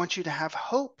just want you to have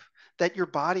hope that your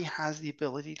body has the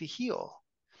ability to heal.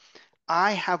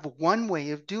 I have one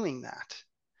way of doing that,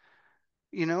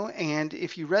 and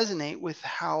if you resonate with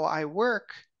how I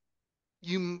work,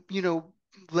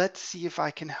 let's see if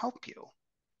I can help you.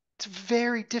 It's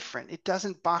very different. It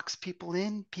doesn't box people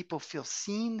in. People feel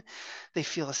seen. They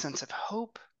feel a sense of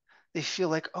hope. They feel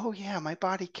like, oh yeah, my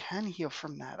body can heal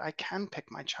from that. I can pick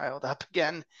my child up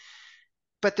again.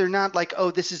 but they're not like,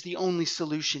 oh, this is the only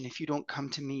solution. If you don't come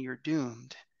to me, you're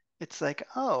doomed. It's like,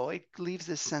 oh, it leaves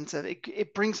this sense of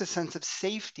it brings a sense of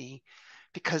safety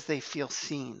because they feel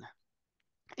seen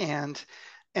and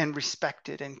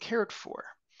respected and cared for.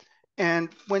 And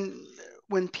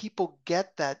when people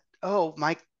get that, oh,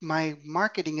 my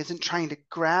marketing isn't trying to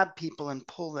grab people and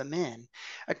pull them in.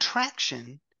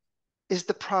 Attraction is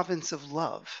the province of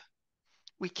love.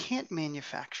 We can't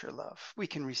manufacture love. We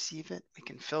can receive it, we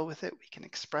can fill with it, we can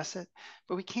express it,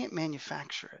 but we can't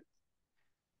manufacture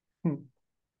it. Hmm.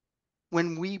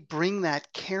 When we bring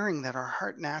that caring that our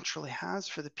heart naturally has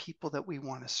for the people that we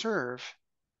want to serve,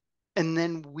 and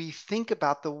then we think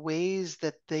about the ways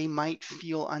that they might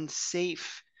feel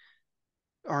unsafe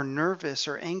or nervous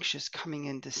or anxious coming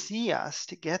in to see us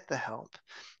to get the help,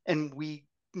 and we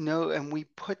know and we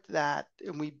put that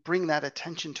and we bring that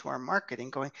attention to our marketing,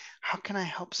 going, how can I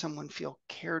help someone feel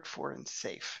cared for and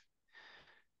safe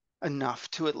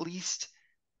enough to at least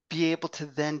be able to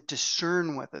then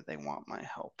discern whether they want my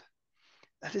help?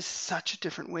 That is such a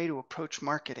different way to approach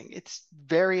marketing. It's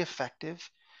very effective.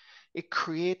 It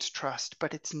creates trust,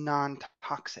 but it's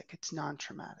non-toxic, it's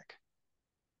non-traumatic.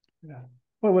 Yeah.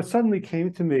 Well, what suddenly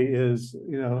came to me is,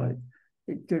 like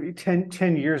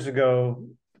 10 years ago,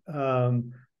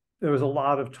 um, there was a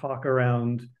lot of talk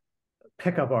around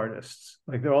pickup artists.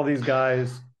 Like there are all these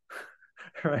guys,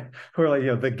 right, who are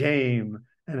like, the game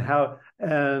and how,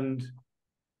 and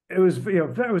it was,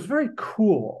 it was very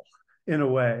cool in a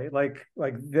way. Like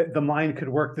the mind could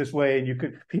work this way,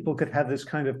 and people could have this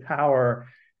kind of power.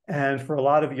 And for a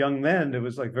lot of young men, it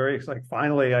was like very, it's like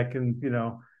finally I can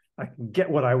get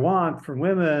what I want from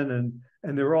women,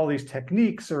 and there were all these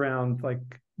techniques around like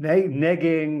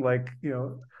negging, like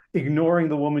ignoring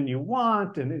the woman you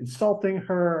want and insulting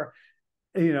her,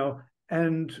 you know.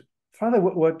 And finally,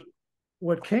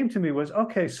 what came to me was,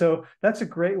 okay, so that's a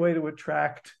great way to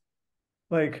attract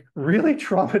like really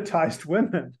traumatized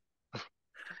women.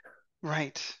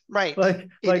 Right, right. It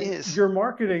Like is. your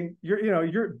marketing,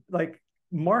 you're like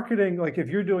marketing, like if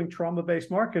you're doing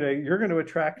trauma-based marketing, you're going to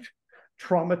attract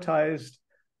traumatized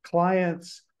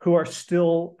clients who are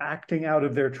still acting out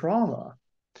of their trauma.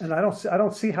 And I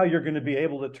don't see how you're going to be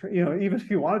able to even if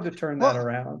you wanted to turn that Well,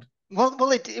 around.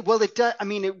 it does. I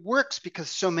mean, it works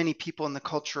because so many people in the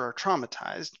culture are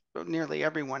traumatized. Nearly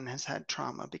everyone has had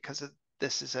trauma because of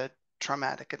this is a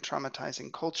traumatic and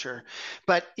traumatizing culture.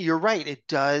 But you're right, it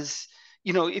does.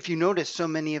 If you notice, so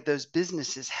many of those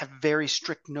businesses have very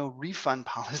strict no refund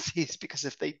policies because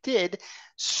if they did,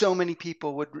 so many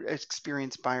people would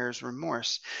experience buyer's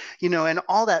remorse. And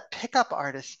all that pickup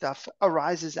artist stuff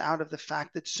arises out of the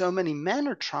fact that so many men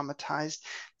are traumatized.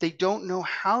 They don't know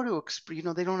how to express,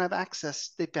 they don't have access.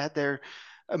 They've had their,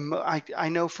 I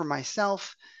know for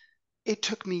myself, it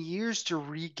took me years to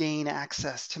regain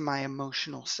access to my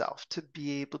emotional self, to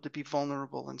be able to be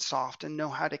vulnerable and soft and know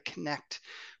how to connect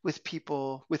with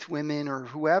people, with women or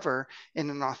whoever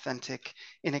in an authentic,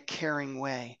 in a caring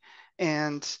way.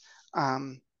 And,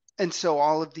 um, and so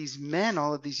all of these men,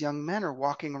 all of these young men are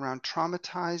walking around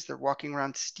traumatized. They're walking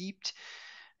around steeped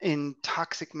in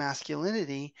toxic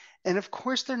masculinity, and of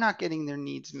course they're not getting their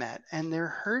needs met and they're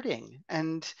hurting,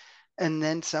 and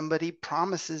then somebody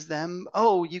promises them,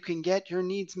 oh, you can get your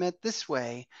needs met this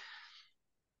way,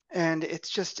 and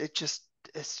it's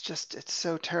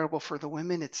so terrible for the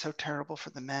women, it's so terrible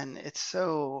for the men,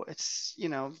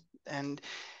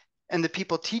 and the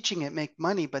people teaching it make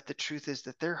money, but the truth is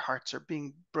that their hearts are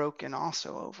being broken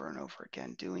also over and over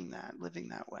again doing that, living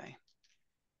that way.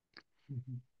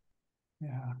 Mhm.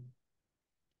 Yeah.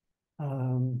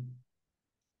 Um,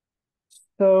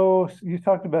 so you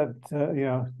talked about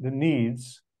the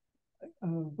needs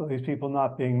of these people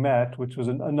not being met, which was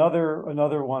another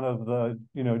one of the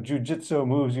jujitsu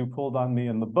moves you pulled on me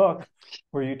in the book,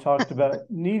 where you talked about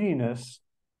neediness.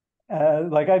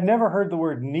 Like I've never heard the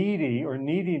word needy or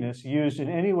neediness used in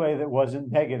any way that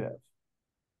wasn't negative.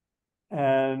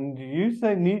 And you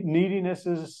say neediness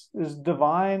is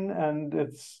divine, and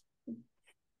it's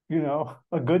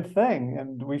a good thing,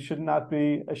 and we should not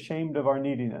be ashamed of our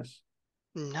neediness.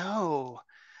 No,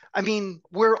 I mean,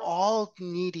 we're all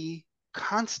needy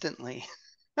constantly.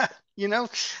 You know,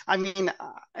 I mean,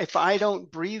 if I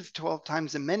don't breathe 12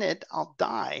 times a minute, I'll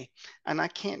die, and I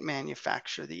can't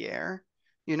manufacture the air.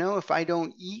 If I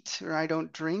don't eat or I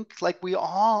don't drink, like we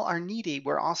all are needy.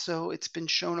 We're also, it's been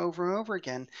shown over and over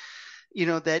again,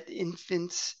 that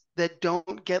infants that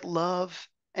don't get love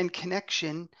and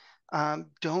connection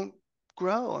don't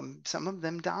grow, and some of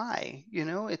them die.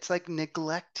 It's like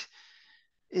neglect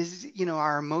is,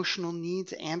 our emotional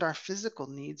needs and our physical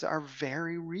needs are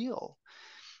very real.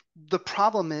 The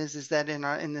problem is that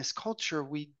in this culture,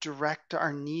 we direct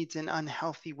our needs in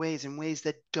unhealthy ways, in ways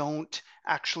that don't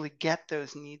actually get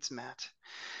those needs met.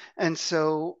 And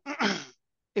so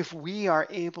if we are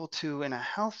able to, in a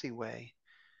healthy way,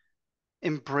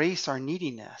 embrace our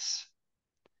neediness,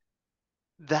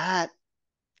 that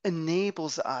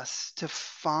enables us to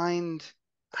find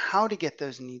how to get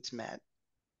those needs met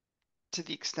to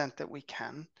the extent that we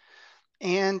can.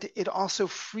 And it also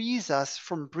frees us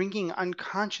from bringing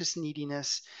unconscious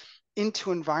neediness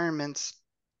into environments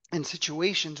and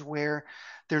situations where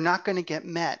they're not going to get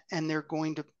met and they're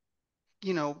going to,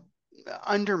 you know,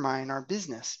 undermine our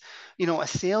business. A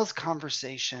sales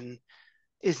conversation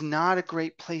is not a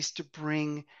great place to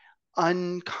bring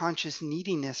unconscious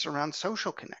neediness around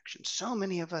social connections. So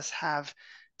many of us have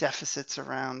deficits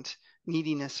around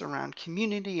neediness, around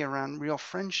community, around real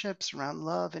friendships, around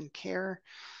love and care.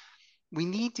 We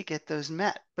need to get those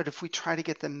met. But if we try to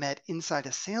get them met inside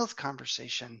a sales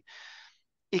conversation,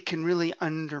 it can really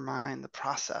undermine the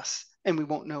process and we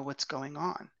won't know what's going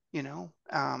on.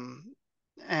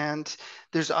 And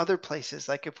there's other places,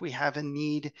 like if we have a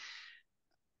need,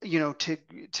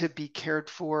 to be cared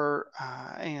for,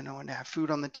 and to have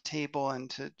food on the table and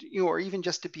to, or even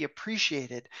just to be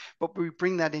appreciated, but we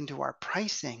bring that into our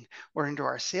pricing or into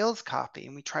our sales copy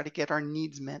and we try to get our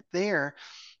needs met there,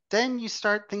 then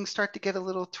things start to get a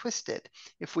little twisted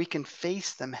if we can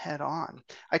face them head on.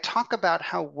 I talk about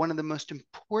how one of the most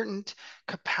important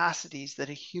capacities that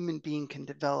a human being can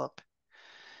develop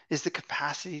is the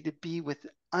capacity to be with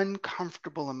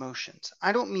uncomfortable emotions.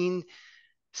 I don't mean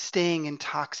staying in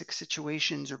toxic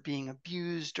situations or being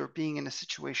abused or being in a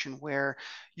situation where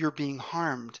you're being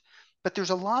harmed. But there's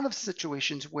a lot of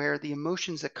situations where the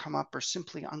emotions that come up are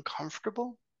simply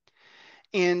uncomfortable.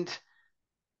 And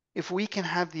if we can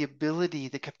have the ability,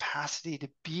 the capacity to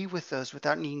be with those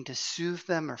without needing to soothe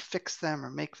them or fix them or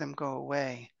make them go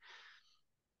away,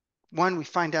 one, we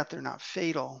find out they're not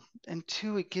fatal. And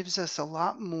two, it gives us a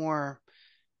lot more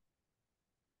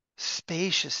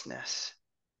spaciousness,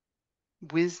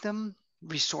 wisdom,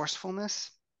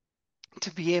 resourcefulness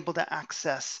to be able to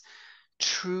access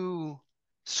true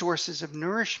sources of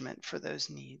nourishment for those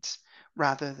needs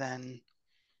rather than,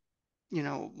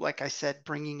 like I said,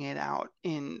 bringing it out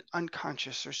in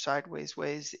unconscious or sideways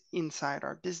ways inside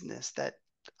our business that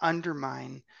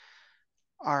undermine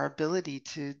our ability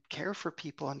to care for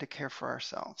people and to care for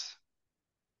ourselves.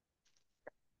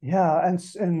 Yeah, and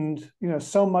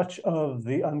so much of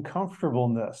the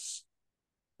uncomfortableness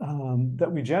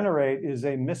that we generate is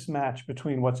a mismatch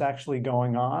between what's actually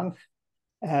going on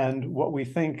and what we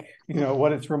think,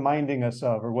 what it's reminding us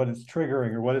of, or what it's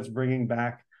triggering, or what it's bringing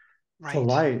back to Right.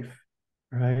 life,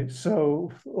 right?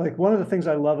 So, like, one of the things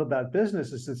I love about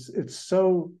business is it's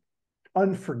so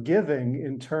unforgiving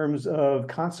in terms of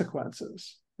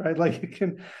consequences, right? Like,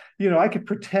 I could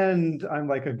pretend I'm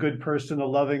like a good person, a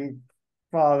loving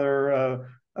father,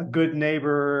 a good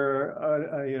neighbor,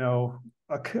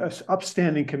 a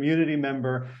upstanding community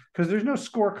member, because there's no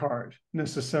scorecard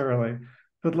necessarily,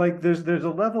 but like there's a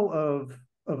level of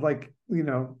like,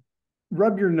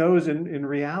 rub your nose in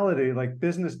reality. Like,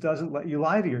 business doesn't let you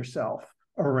lie to yourself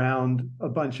around a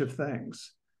bunch of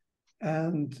things,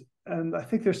 and I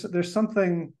think there's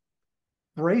something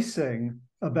bracing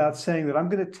about saying that I'm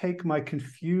going to take my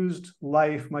confused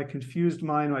life, my confused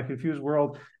mind, my confused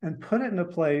world, and put it in a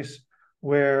place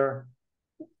where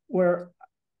where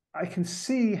I can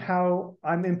see how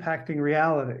I'm impacting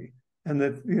reality, and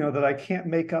that I can't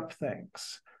make up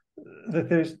things. That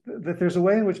there's a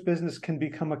way in which business can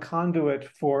become a conduit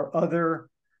for other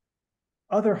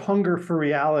hunger for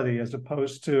reality, as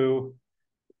opposed to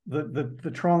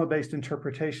the trauma-based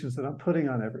interpretations that I'm putting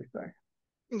on everything.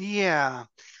 Yeah,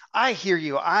 I hear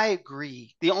you. I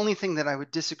agree. The only thing that I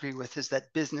would disagree with is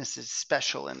that business is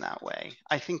special in that way.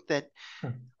 I think that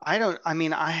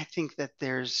I think that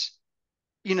there's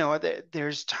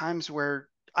times where,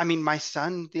 my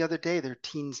son the other day, they're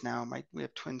teens now. We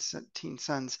have teen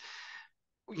sons.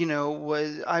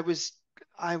 I was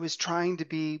trying to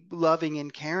be loving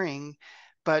and caring,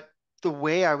 but the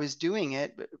way I was doing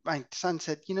it, my son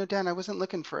said, Dad, I wasn't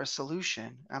looking for a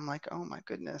solution. I'm like, oh my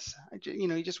goodness.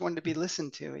 He just wanted to be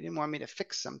listened to. He didn't want me to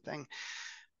fix something.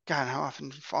 God, how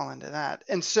often fall into that?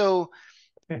 And so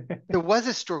there was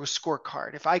a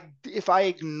scorecard. If I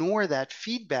ignore that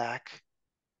feedback,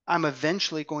 I'm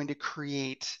eventually going to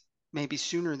create, maybe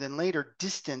sooner than later,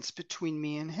 distance between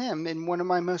me and him in one of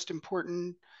my most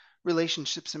important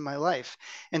relationships in my life.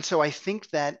 And so I think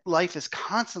that life is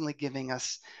constantly giving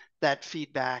us that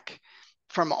feedback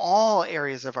from all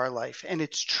areas of our life. And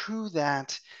it's true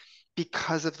that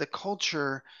because of the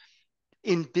culture,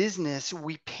 in business,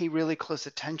 we pay really close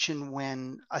attention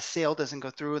when a sale doesn't go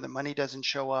through, or the money doesn't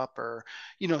show up, or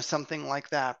something like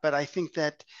that. But I think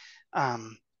that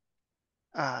um,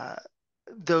 uh,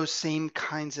 those same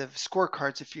kinds of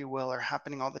scorecards, if you will, are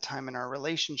happening all the time in our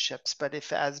relationships. But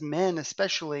if, as men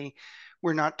especially,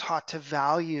 we're not taught to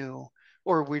value,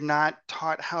 or we're not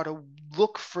taught how to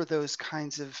look for those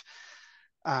kinds of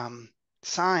um,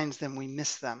 signs, then we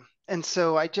miss them. And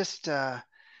so I just, but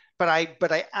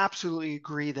I absolutely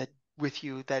agree that with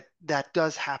you that that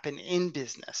does happen in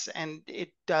business, and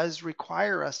it does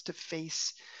require us to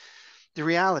face the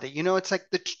reality. It's like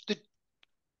the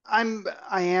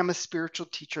I am a spiritual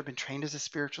teacher. I've been trained as a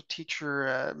spiritual teacher,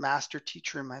 a master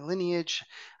teacher in my lineage.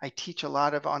 I teach a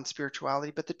lot of on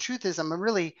spirituality, but the truth is I'm a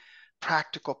really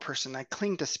practical person. I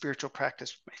cling to spiritual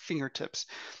practice with my fingertips.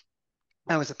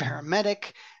 I was a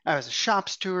paramedic. I was a shop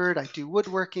steward. I do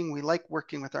woodworking. We like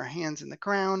working with our hands in the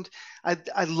ground.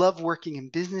 I love working in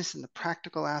business and the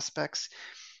practical aspects.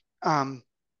 Um,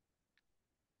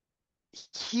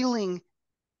 Healing,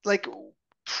 like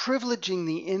privileging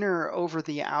the inner over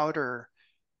the outer,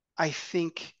 I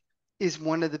think is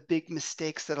one of the big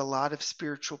mistakes that a lot of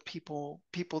spiritual people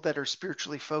that are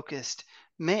spiritually focused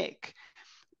make.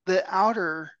 The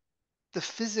outer, the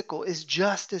physical is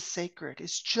just as sacred,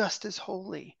 it's just as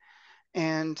holy.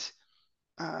 And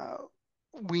uh,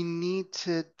 we need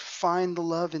to find the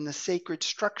love in the sacred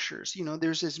structures.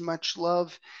 There's as much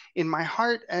love in my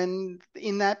heart and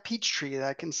in that peach tree that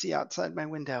I can see outside my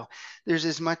window. There's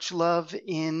as much love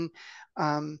in,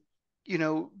 um, you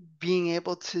know, being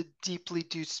able to deeply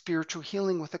do spiritual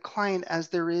healing with a client as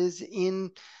there is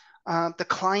in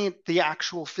the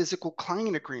actual physical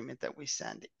client agreement that we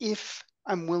send. If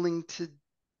I'm willing to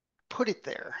put it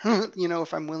there,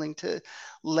 if I'm willing to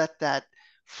let that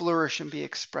flourish and be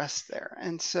expressed there.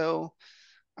 And so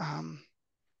um,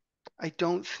 I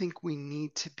don't think we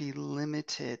need to be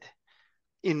limited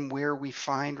in where we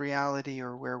find reality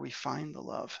or where we find the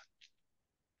love.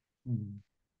 Mhm.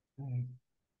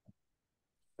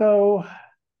 So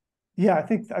yeah, I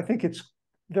think it's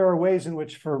there are ways in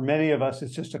which for many of us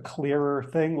it's just a clearer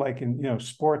thing, like in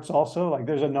sports also, like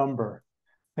there's a number.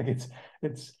 Like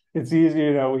it's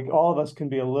easy, we all of us can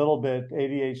be a little bit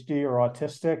ADHD or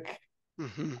autistic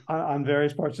Mm-hmm. on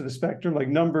various parts of the spectrum. Like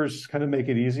numbers kind of make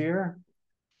it easier.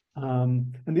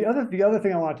 And the other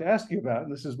thing I wanted to ask you about,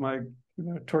 and this is my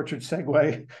tortured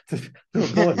segue to a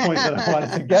bullet point that I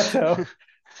wanted to get to,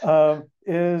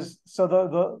 is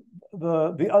so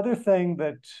the other thing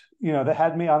that that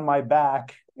had me on my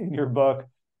back in your book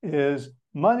is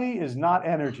money is not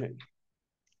energy,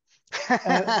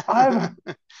 and I'm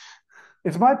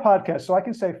it's my podcast, so I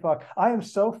can say fuck. I am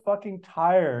so fucking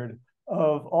tired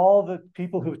of all the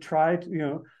people who've tried,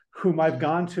 whom I've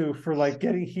gone to for like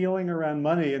getting healing around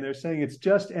money, and they're saying it's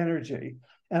just energy.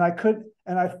 And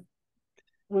I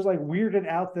was like weirded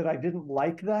out that I didn't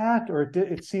like that, or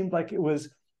it seemed like it was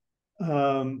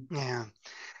um, Yeah.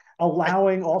 I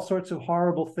allowing all sorts of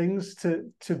horrible things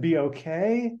to be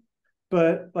okay.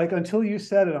 But like until you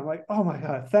said it, I'm like, oh my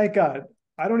God, thank God.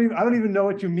 I don't even know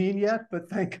what you mean yet, but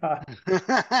thank God.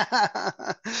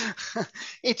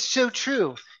 It's so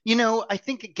true. I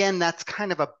think again that's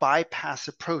kind of a bypass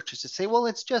approach, is to say, well,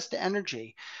 it's just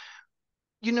energy.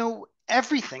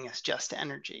 Everything is just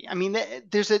energy. I mean,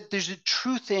 there's a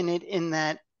truth in it, in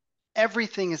that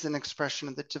everything is an expression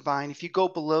of the divine. If you go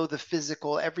below the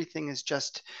physical, everything is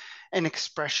just an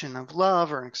expression of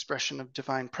love, or an expression of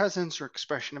divine presence, or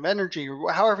expression of energy,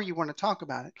 or however you want to talk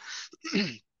about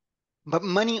it. But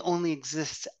money only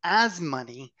exists as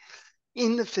money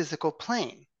in the physical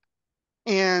plane.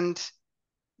 And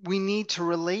we need to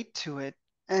relate to it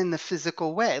in the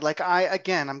physical way. Like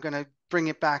I'm going to bring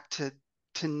it back to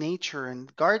nature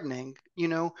and gardening.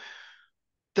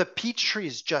 The peach tree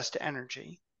is just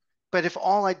energy. But if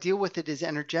all I deal with it is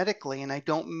energetically, and I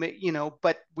don't,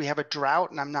 but we have a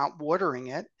drought and I'm not watering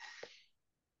it,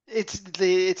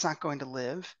 it's not going to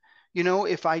live.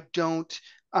 If I don't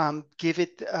give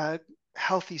it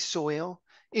healthy soil,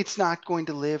 it's not going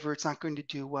to live, or it's not going to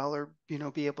do well, or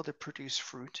be able to produce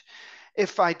fruit.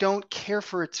 If I don't care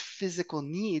for its physical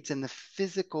needs and the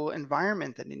physical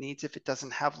environment that it needs, if it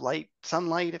doesn't have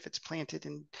sunlight, if it's planted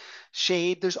in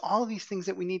shade, there's all of these things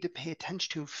that we need to pay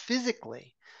attention to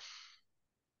physically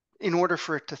in order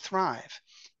for it to thrive.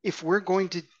 If we're going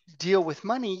to deal with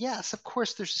money, yes, of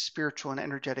course, there's a spiritual and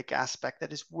energetic aspect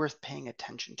that is worth paying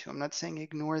attention to. I'm not saying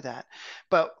ignore that,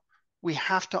 but we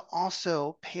have to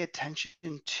also pay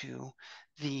attention to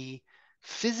the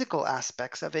physical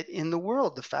aspects of it in the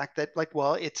world. The fact that, like,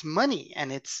 well, it's money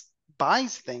and it's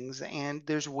buys things, and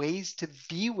there's ways to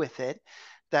be with it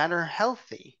that are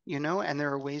healthy, and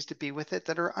there are ways to be with it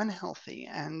that are unhealthy.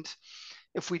 And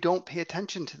if we don't pay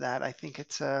attention to that, I think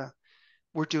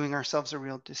we're doing ourselves a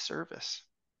real disservice.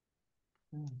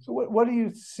 So what do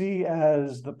you see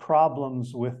as the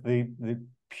problems with the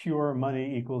pure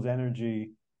money equals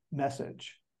energy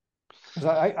message? Because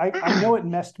I know it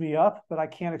messed me up, but I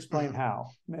can't explain Mhm.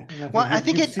 how. And I Well,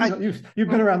 think I think you've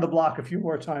been around the block a few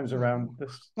more times around these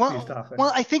well, topics.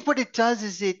 I think what it does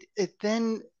is it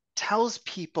then tells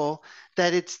people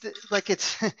that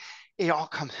it all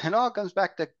comes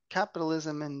back to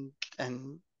capitalism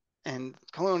and and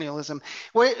colonialism,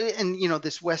 and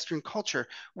this Western culture.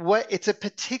 It's a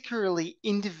particularly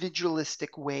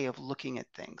individualistic way of looking at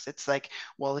things. It's like,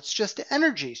 well, it's just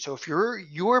energy. So if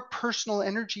your personal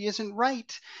energy isn't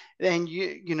right, then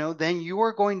then you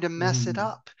are going to mess it Mm.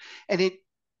 up, and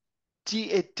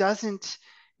it doesn't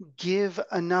give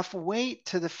enough weight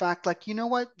to the fact, like, you know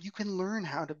what, you can learn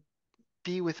how to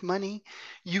be with money.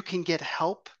 You can get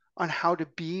help on how to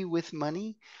be with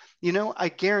money. I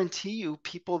guarantee you,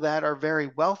 people that are very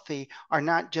wealthy are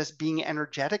not just being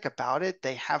energetic about it.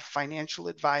 They have financial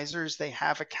advisors, they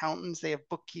have accountants, they have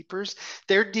bookkeepers.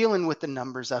 They're dealing with the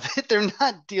numbers of it. They're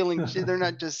not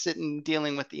just sitting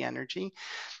dealing with the energy.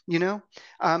 you know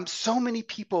so many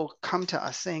people come to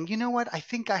us saying, you know what, I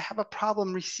think I have a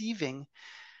problem receiving,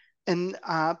 and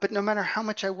but no matter how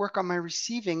much I work on my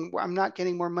receiving, I'm not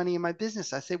getting more money in my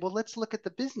business. I say, well, let's look at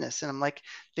the business. And I'm like,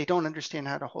 they don't understand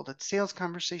how to hold a sales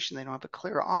conversation. They don't have a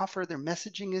clear offer. Their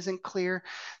messaging isn't clear.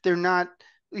 They're not,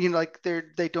 like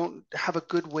they don't have a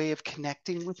good way of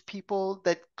connecting with people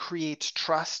that creates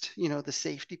trust, the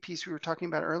safety piece we were talking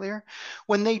about earlier.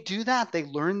 When they do that, they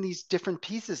learn these different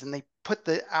pieces and they put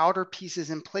the outer pieces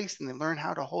in place and they learn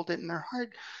how to hold it in their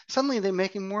heart. Suddenly they're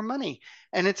making more money.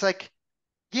 And it's like,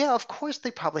 yeah, of course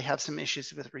they probably have some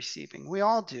issues with receiving. We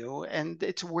all do, and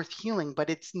it's worth healing, but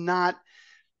it's not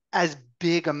as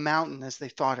big a mountain as they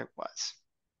thought it was.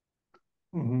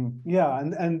 Yeah,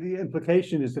 and the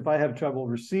implication is if I have trouble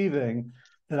receiving,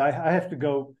 then I have to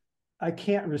go. I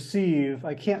can't receive.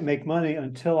 I can't make money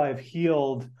until I've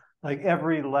healed like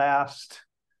every last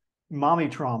mommy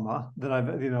trauma that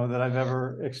I've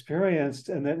ever experienced,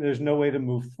 and then there's no way to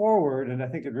move forward. And I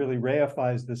think it really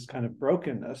reifies this kind of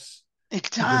brokenness. It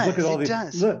Because look at does. all It the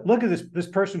does. look at this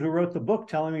person who wrote the book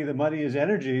telling me that money is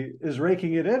energy is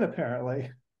raking it in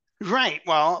apparently. Right.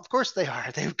 Well, of course they are.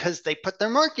 Because they put their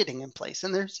marketing in place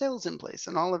and their sales in place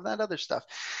and all of that other stuff.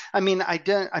 I mean, I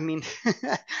don't. I mean,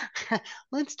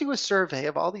 let's do a survey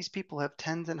of all these people who have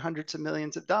tens and hundreds of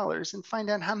millions of dollars and find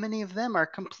out how many of them are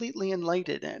completely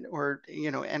enlightened or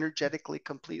energetically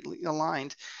completely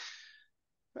aligned.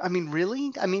 I mean,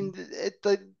 really? I mean,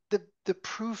 the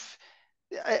proof.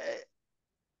 I,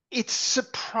 it's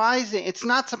surprising. It's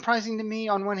not surprising to me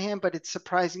on one hand, but it's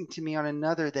surprising to me on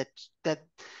another that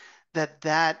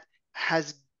that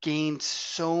has gained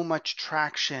so much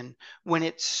traction when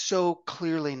it's so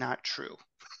clearly not true.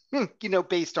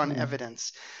 Based on Mm,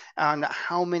 evidence on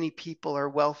how many people are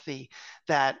wealthy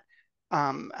that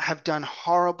have done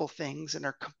horrible things and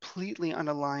are completely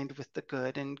unaligned with the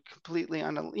good and completely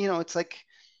it's like,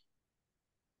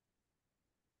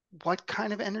 what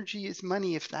kind of energy is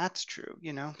money if that's true?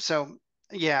 So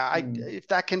yeah, mm. if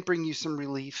that can bring you some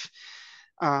relief,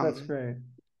 That's um, great.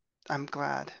 I'm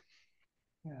glad.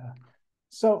 Yeah.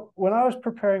 So when I was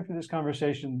preparing for this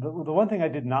conversation, the one thing I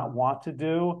did not want to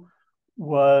do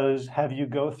was have you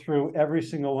go through every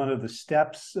single one of the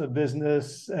steps of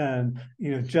business and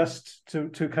just to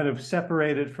kind of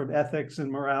separate it from ethics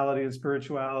and morality and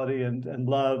spirituality and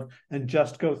love and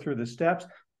just go through the steps.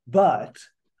 But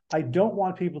I don't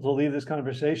want people to leave this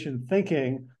conversation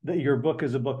thinking that your book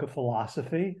is a book of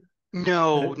philosophy.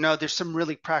 No, That no, there's some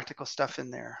really practical stuff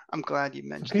in there. I'm glad you So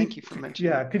mentioned. could Thank you for you,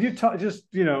 mentioning yeah, could you talk just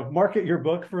market your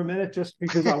book for a minute just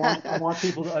because I it. want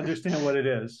people to understand what it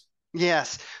is.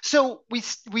 Yes. So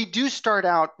we do start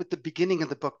out with the beginning of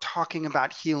the book talking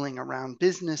about healing around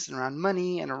business and around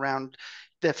money and around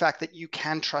the fact that you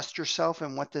can trust yourself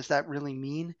and what does that really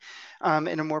mean,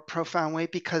 in a more profound way,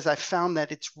 because I found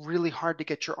that it's really hard to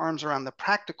get your arms around the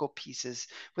practical pieces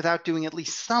without doing at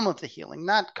least some of the healing,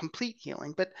 not complete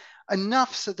healing, but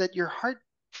enough so that your heart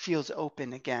feels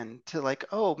open again to, like,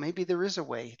 oh, maybe there is a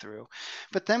way through.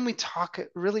 But then we talk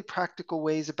really practical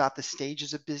ways about the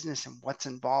stages of business and what's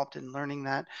involved in learning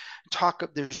that.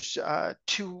 There's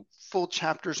two full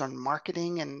chapters on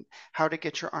marketing and how to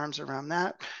get your arms around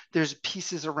that. There's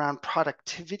pieces around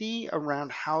productivity,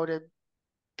 around how to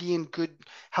be in good,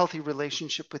 healthy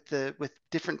relationship with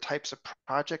different types of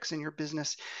projects in your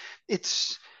business.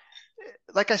 It's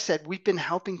like I said, we've been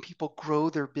helping people grow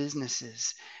their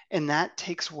businesses, and that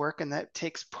takes work and that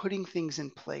takes putting things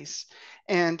in place.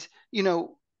 And,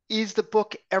 is the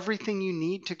book everything you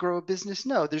need to grow a business?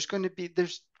 No,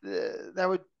 that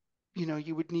would,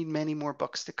 you would need many more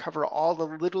books to cover all the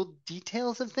little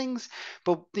details of things.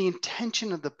 But the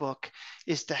intention of the book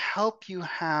is to help you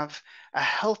have a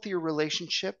healthier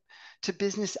relationship to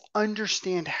business,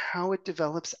 understand how it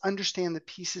develops, understand the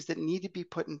pieces that need to be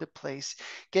put into place,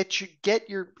 get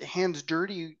your hands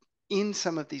dirty in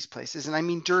some of these places. And I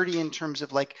mean dirty in terms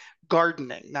of like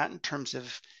gardening, not in terms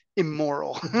of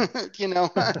immoral.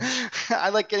 I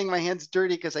like getting my hands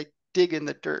dirty because I dig in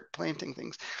the dirt planting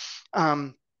things.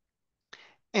 Um,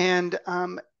 and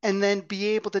then be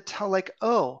able to tell, like,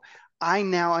 oh, I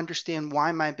now understand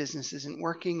why my business isn't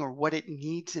working or what it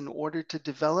needs in order to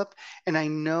develop. And I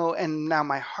know, and now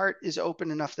my heart is open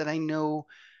enough that I know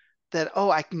that, oh,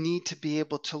 I need to be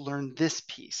able to learn this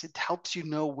piece. It helps you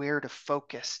know where to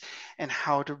focus and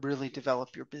how to really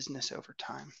develop your business over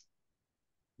time.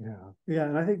 Yeah. Yeah.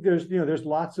 And I think there's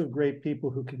lots of great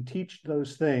people who can teach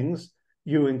those things,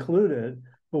 you included.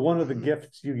 But one of the Mhm.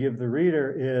 gifts you give the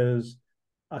reader is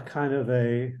a kind of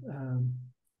a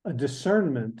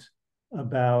discernment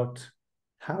about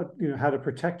how to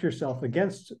protect yourself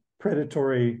against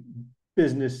predatory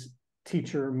business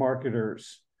teacher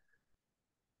marketers,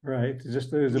 right?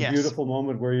 Just there's a Yes. beautiful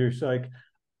moment where you're like,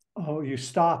 oh, you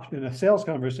stopped in a sales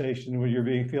conversation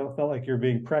where felt like you're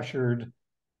being pressured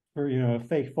for a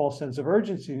fake false sense of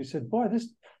urgency. And you said, boy,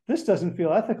 this doesn't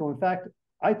feel ethical. In fact,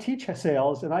 I teach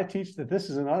sales and I teach that this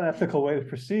is an unethical way to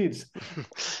proceed.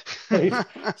 Right.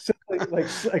 So like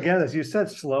again, as you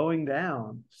said, slowing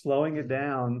it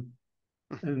down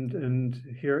and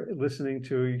here listening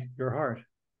to your heart.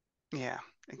 Yeah,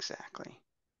 exactly.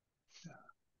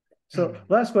 So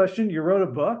last question, you wrote a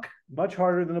book, much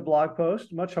harder than a blog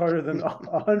post, much harder than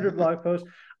 100 blog posts.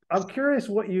 I'm curious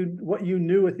what you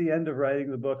knew at the end of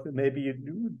writing the book that maybe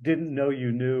you didn't know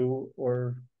you knew,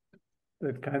 or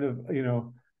that kind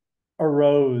of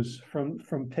arose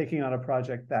from taking on a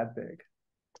project that big.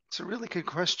 It's a really good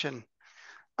question.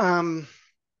 Um,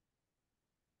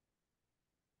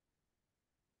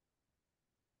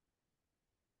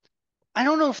 I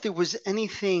don't know if there was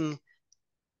anything.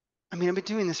 I mean, I've been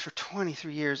doing this for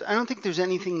 23 years. I don't think there's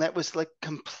anything that was like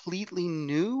completely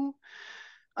new.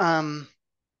 Um,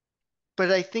 but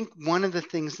I think one of the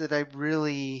things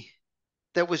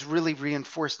that was really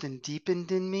reinforced and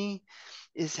deepened in me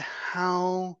is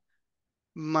how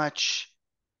much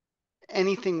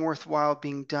anything worthwhile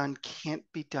being done can't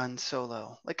be done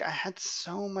solo. Like I had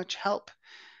so much help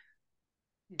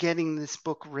getting this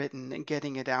book written and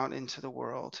getting it out into the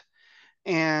world.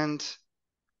 And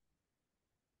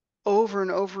over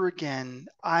and over again,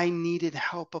 I needed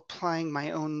help applying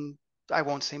my own, I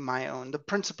won't say my own, the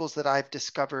principles that I've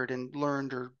discovered and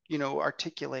learned or,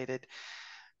 articulated.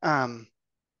 Um,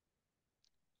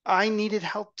 I needed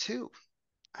help too.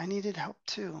 I needed help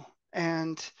too.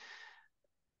 And,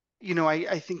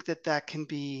 I think that can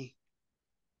be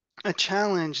a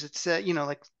challenge that's,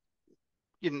 like,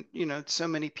 so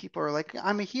many people are like,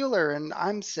 I'm a healer and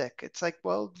I'm sick. It's like,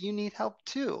 well, you need help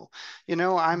too.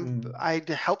 Mm. I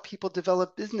help people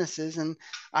develop businesses and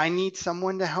I need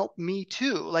someone to help me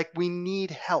too. Like we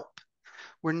need help.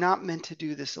 We're not meant to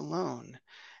do this alone.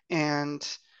 And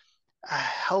a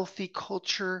healthy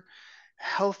culture,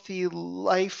 healthy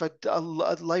life, a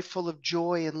life full of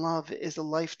joy and love is a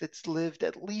life that's lived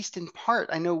at least in part.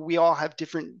 I know we all have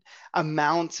different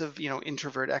amounts of,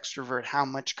 introvert, extrovert, how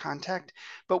much contact,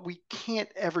 but we can't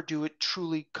ever do it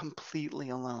truly completely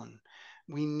alone.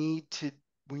 We need to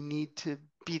we need to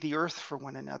be the earth for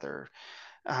one another,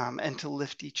 and to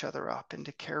lift each other up and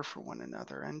to care for one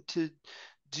another. And to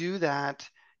do that,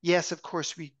 yes, of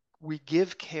course, we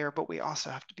give care, but we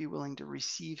also have to be willing to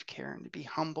receive care and to be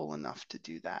humble enough to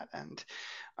do that. And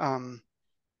um,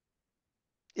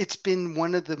 it's been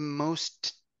one of the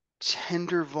most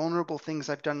tender, vulnerable things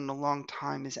I've done in a long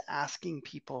time is asking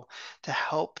people to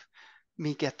help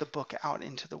me get the book out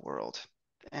into the world.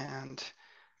 And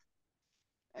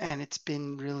it's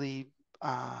been really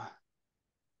a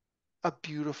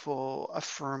beautiful,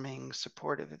 affirming,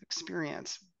 supportive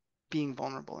experience being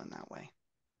vulnerable in that way.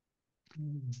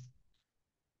 Mm.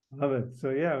 Love it.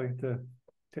 So yeah, we have to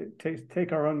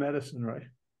take our own medicine, right?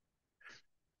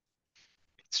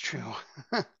 It's true.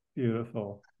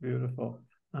 Beautiful, beautiful.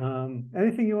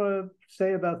 Anything you want to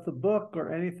say about the book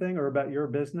or anything or about your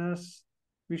business?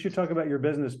 We should talk about your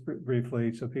business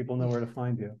briefly so people know where to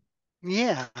find you.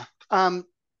 Yeah. Um,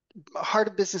 Heart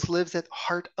of Business lives at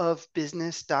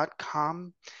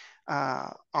heartofbusiness.com.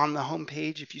 On the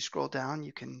homepage, if you scroll down,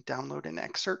 you can download an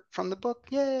excerpt from the book.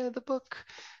 Yeah, the book.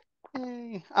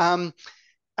 Yay.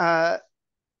 Uh,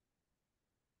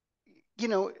 you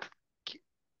know,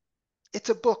 it's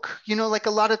a book. Like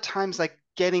a lot of times, like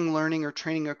getting learning or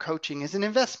training or coaching is an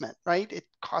investment, right? It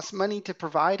costs money to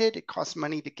provide it. It costs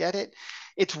money to get it.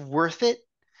 It's worth it.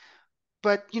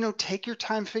 But, take your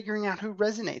time figuring out who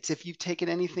resonates. If you've taken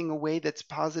anything away that's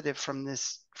positive from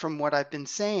this, from what I've been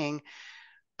saying,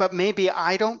 but maybe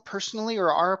I don't personally,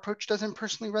 or our approach doesn't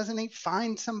personally resonate,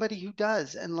 find somebody who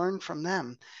does and learn from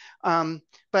them.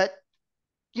 But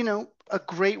a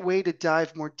great way to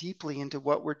dive more deeply into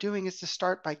what we're doing is to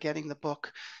start by getting the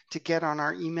book, to get on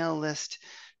our email list,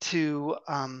 to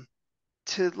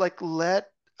like let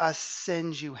us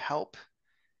send you help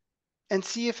and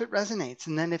see if it resonates.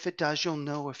 And then if it does, you'll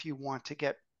know if you want to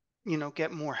get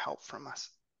more help from us.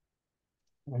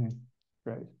 Okay,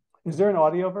 great. Is there an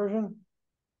audio version?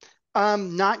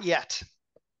 Not yet.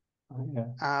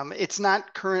 Yeah. It's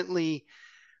not currently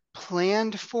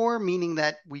planned for, meaning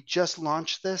that we just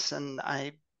launched this and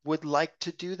I would like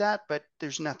to do that, but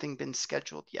there's nothing been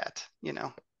scheduled yet. We'll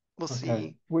Okay.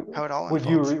 see how it all Would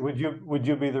you unfolds. would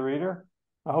you be the reader?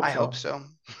 I hope I hope so.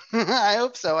 so. I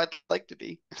hope so. I'd like to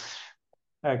be.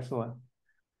 Excellent.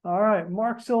 All right,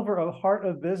 Mark Silver of Heart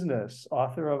of Business,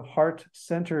 author of Heart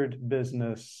Centered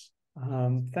Business.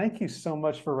 Thank you so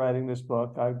much for writing this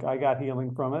book. I got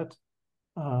healing from it.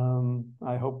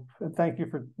 I hope, and thank you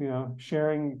for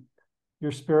sharing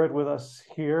your spirit with us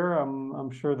here. I'm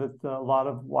sure that a lot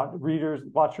of readers,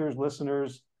 watchers,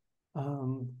 listeners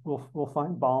will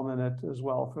find balm in it as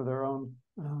well for their own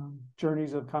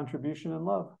journeys of contribution and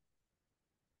love.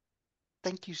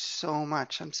 Thank you so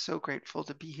much. I'm so grateful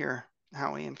to be here,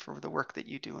 Howie, and for the work that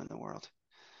you do in the world.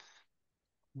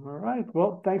 All right.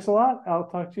 Well, thanks a lot. I'll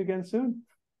talk to you again soon.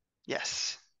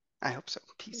 Yes, I hope so.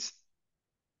 Peace.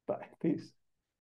 Bye. Peace.